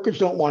 Our workers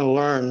don't want to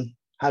learn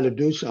how to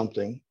do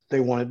something. They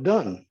want it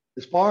done.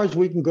 As far as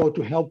we can go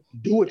to help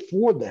do it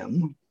for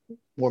them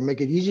or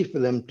make it easy for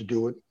them to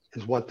do it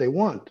is what they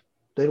want.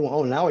 They don't,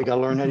 oh, now we got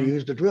to learn how to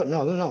use the drill.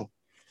 No.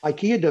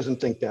 IKEA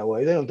doesn't think that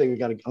way. They don't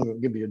think I'm going to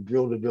give you a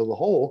drill to drill the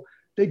hole.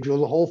 They drill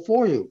the hole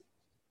for you.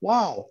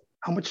 Wow.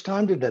 How much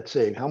time did that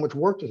save? How much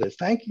work did it?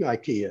 Thank you,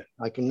 IKEA.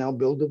 I can now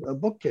build a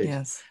bookcase.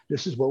 Yes.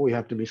 This is what we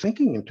have to be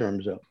thinking in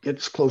terms of.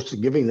 It's close to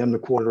giving them the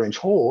quarter-inch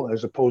hole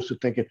as opposed to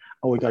thinking,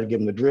 oh, we got to give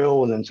them the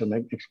drill and then some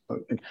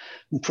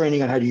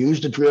training on how to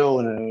use the drill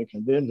and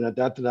then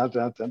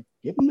that.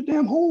 Give them the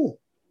damn hole.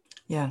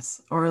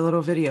 Yes, or a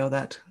little video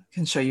that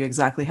can show you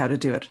exactly how to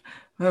do it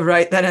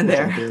right then and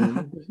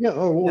there.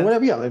 Or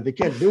whatever. Yeah, if they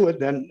can't do it,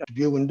 then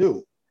view and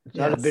do. It's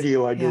not a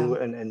video I do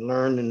and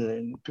learn,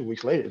 and 2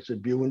 weeks later, it's a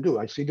view and do.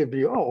 I see the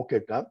video. Oh,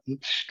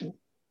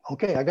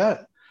 okay, I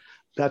got it.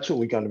 That's what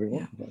we got to be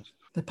working on.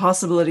 The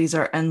possibilities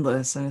are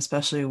endless, and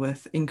especially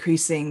with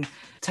increasing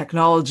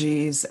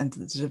technologies and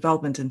the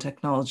development in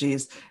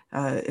technologies,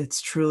 it's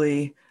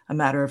truly a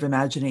matter of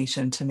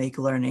imagination to make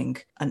learning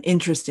an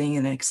interesting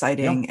and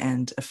exciting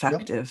and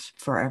effective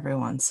for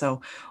everyone.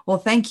 So, well,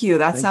 thank you.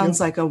 That sounds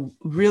like a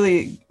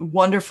really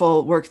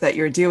wonderful work that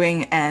you're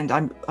doing. And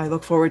I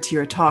look forward to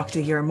your talk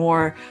to hear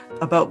more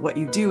about what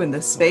you do in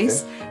this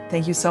space.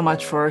 Thank you so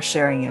much for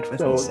sharing it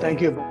with me today.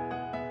 Thank you.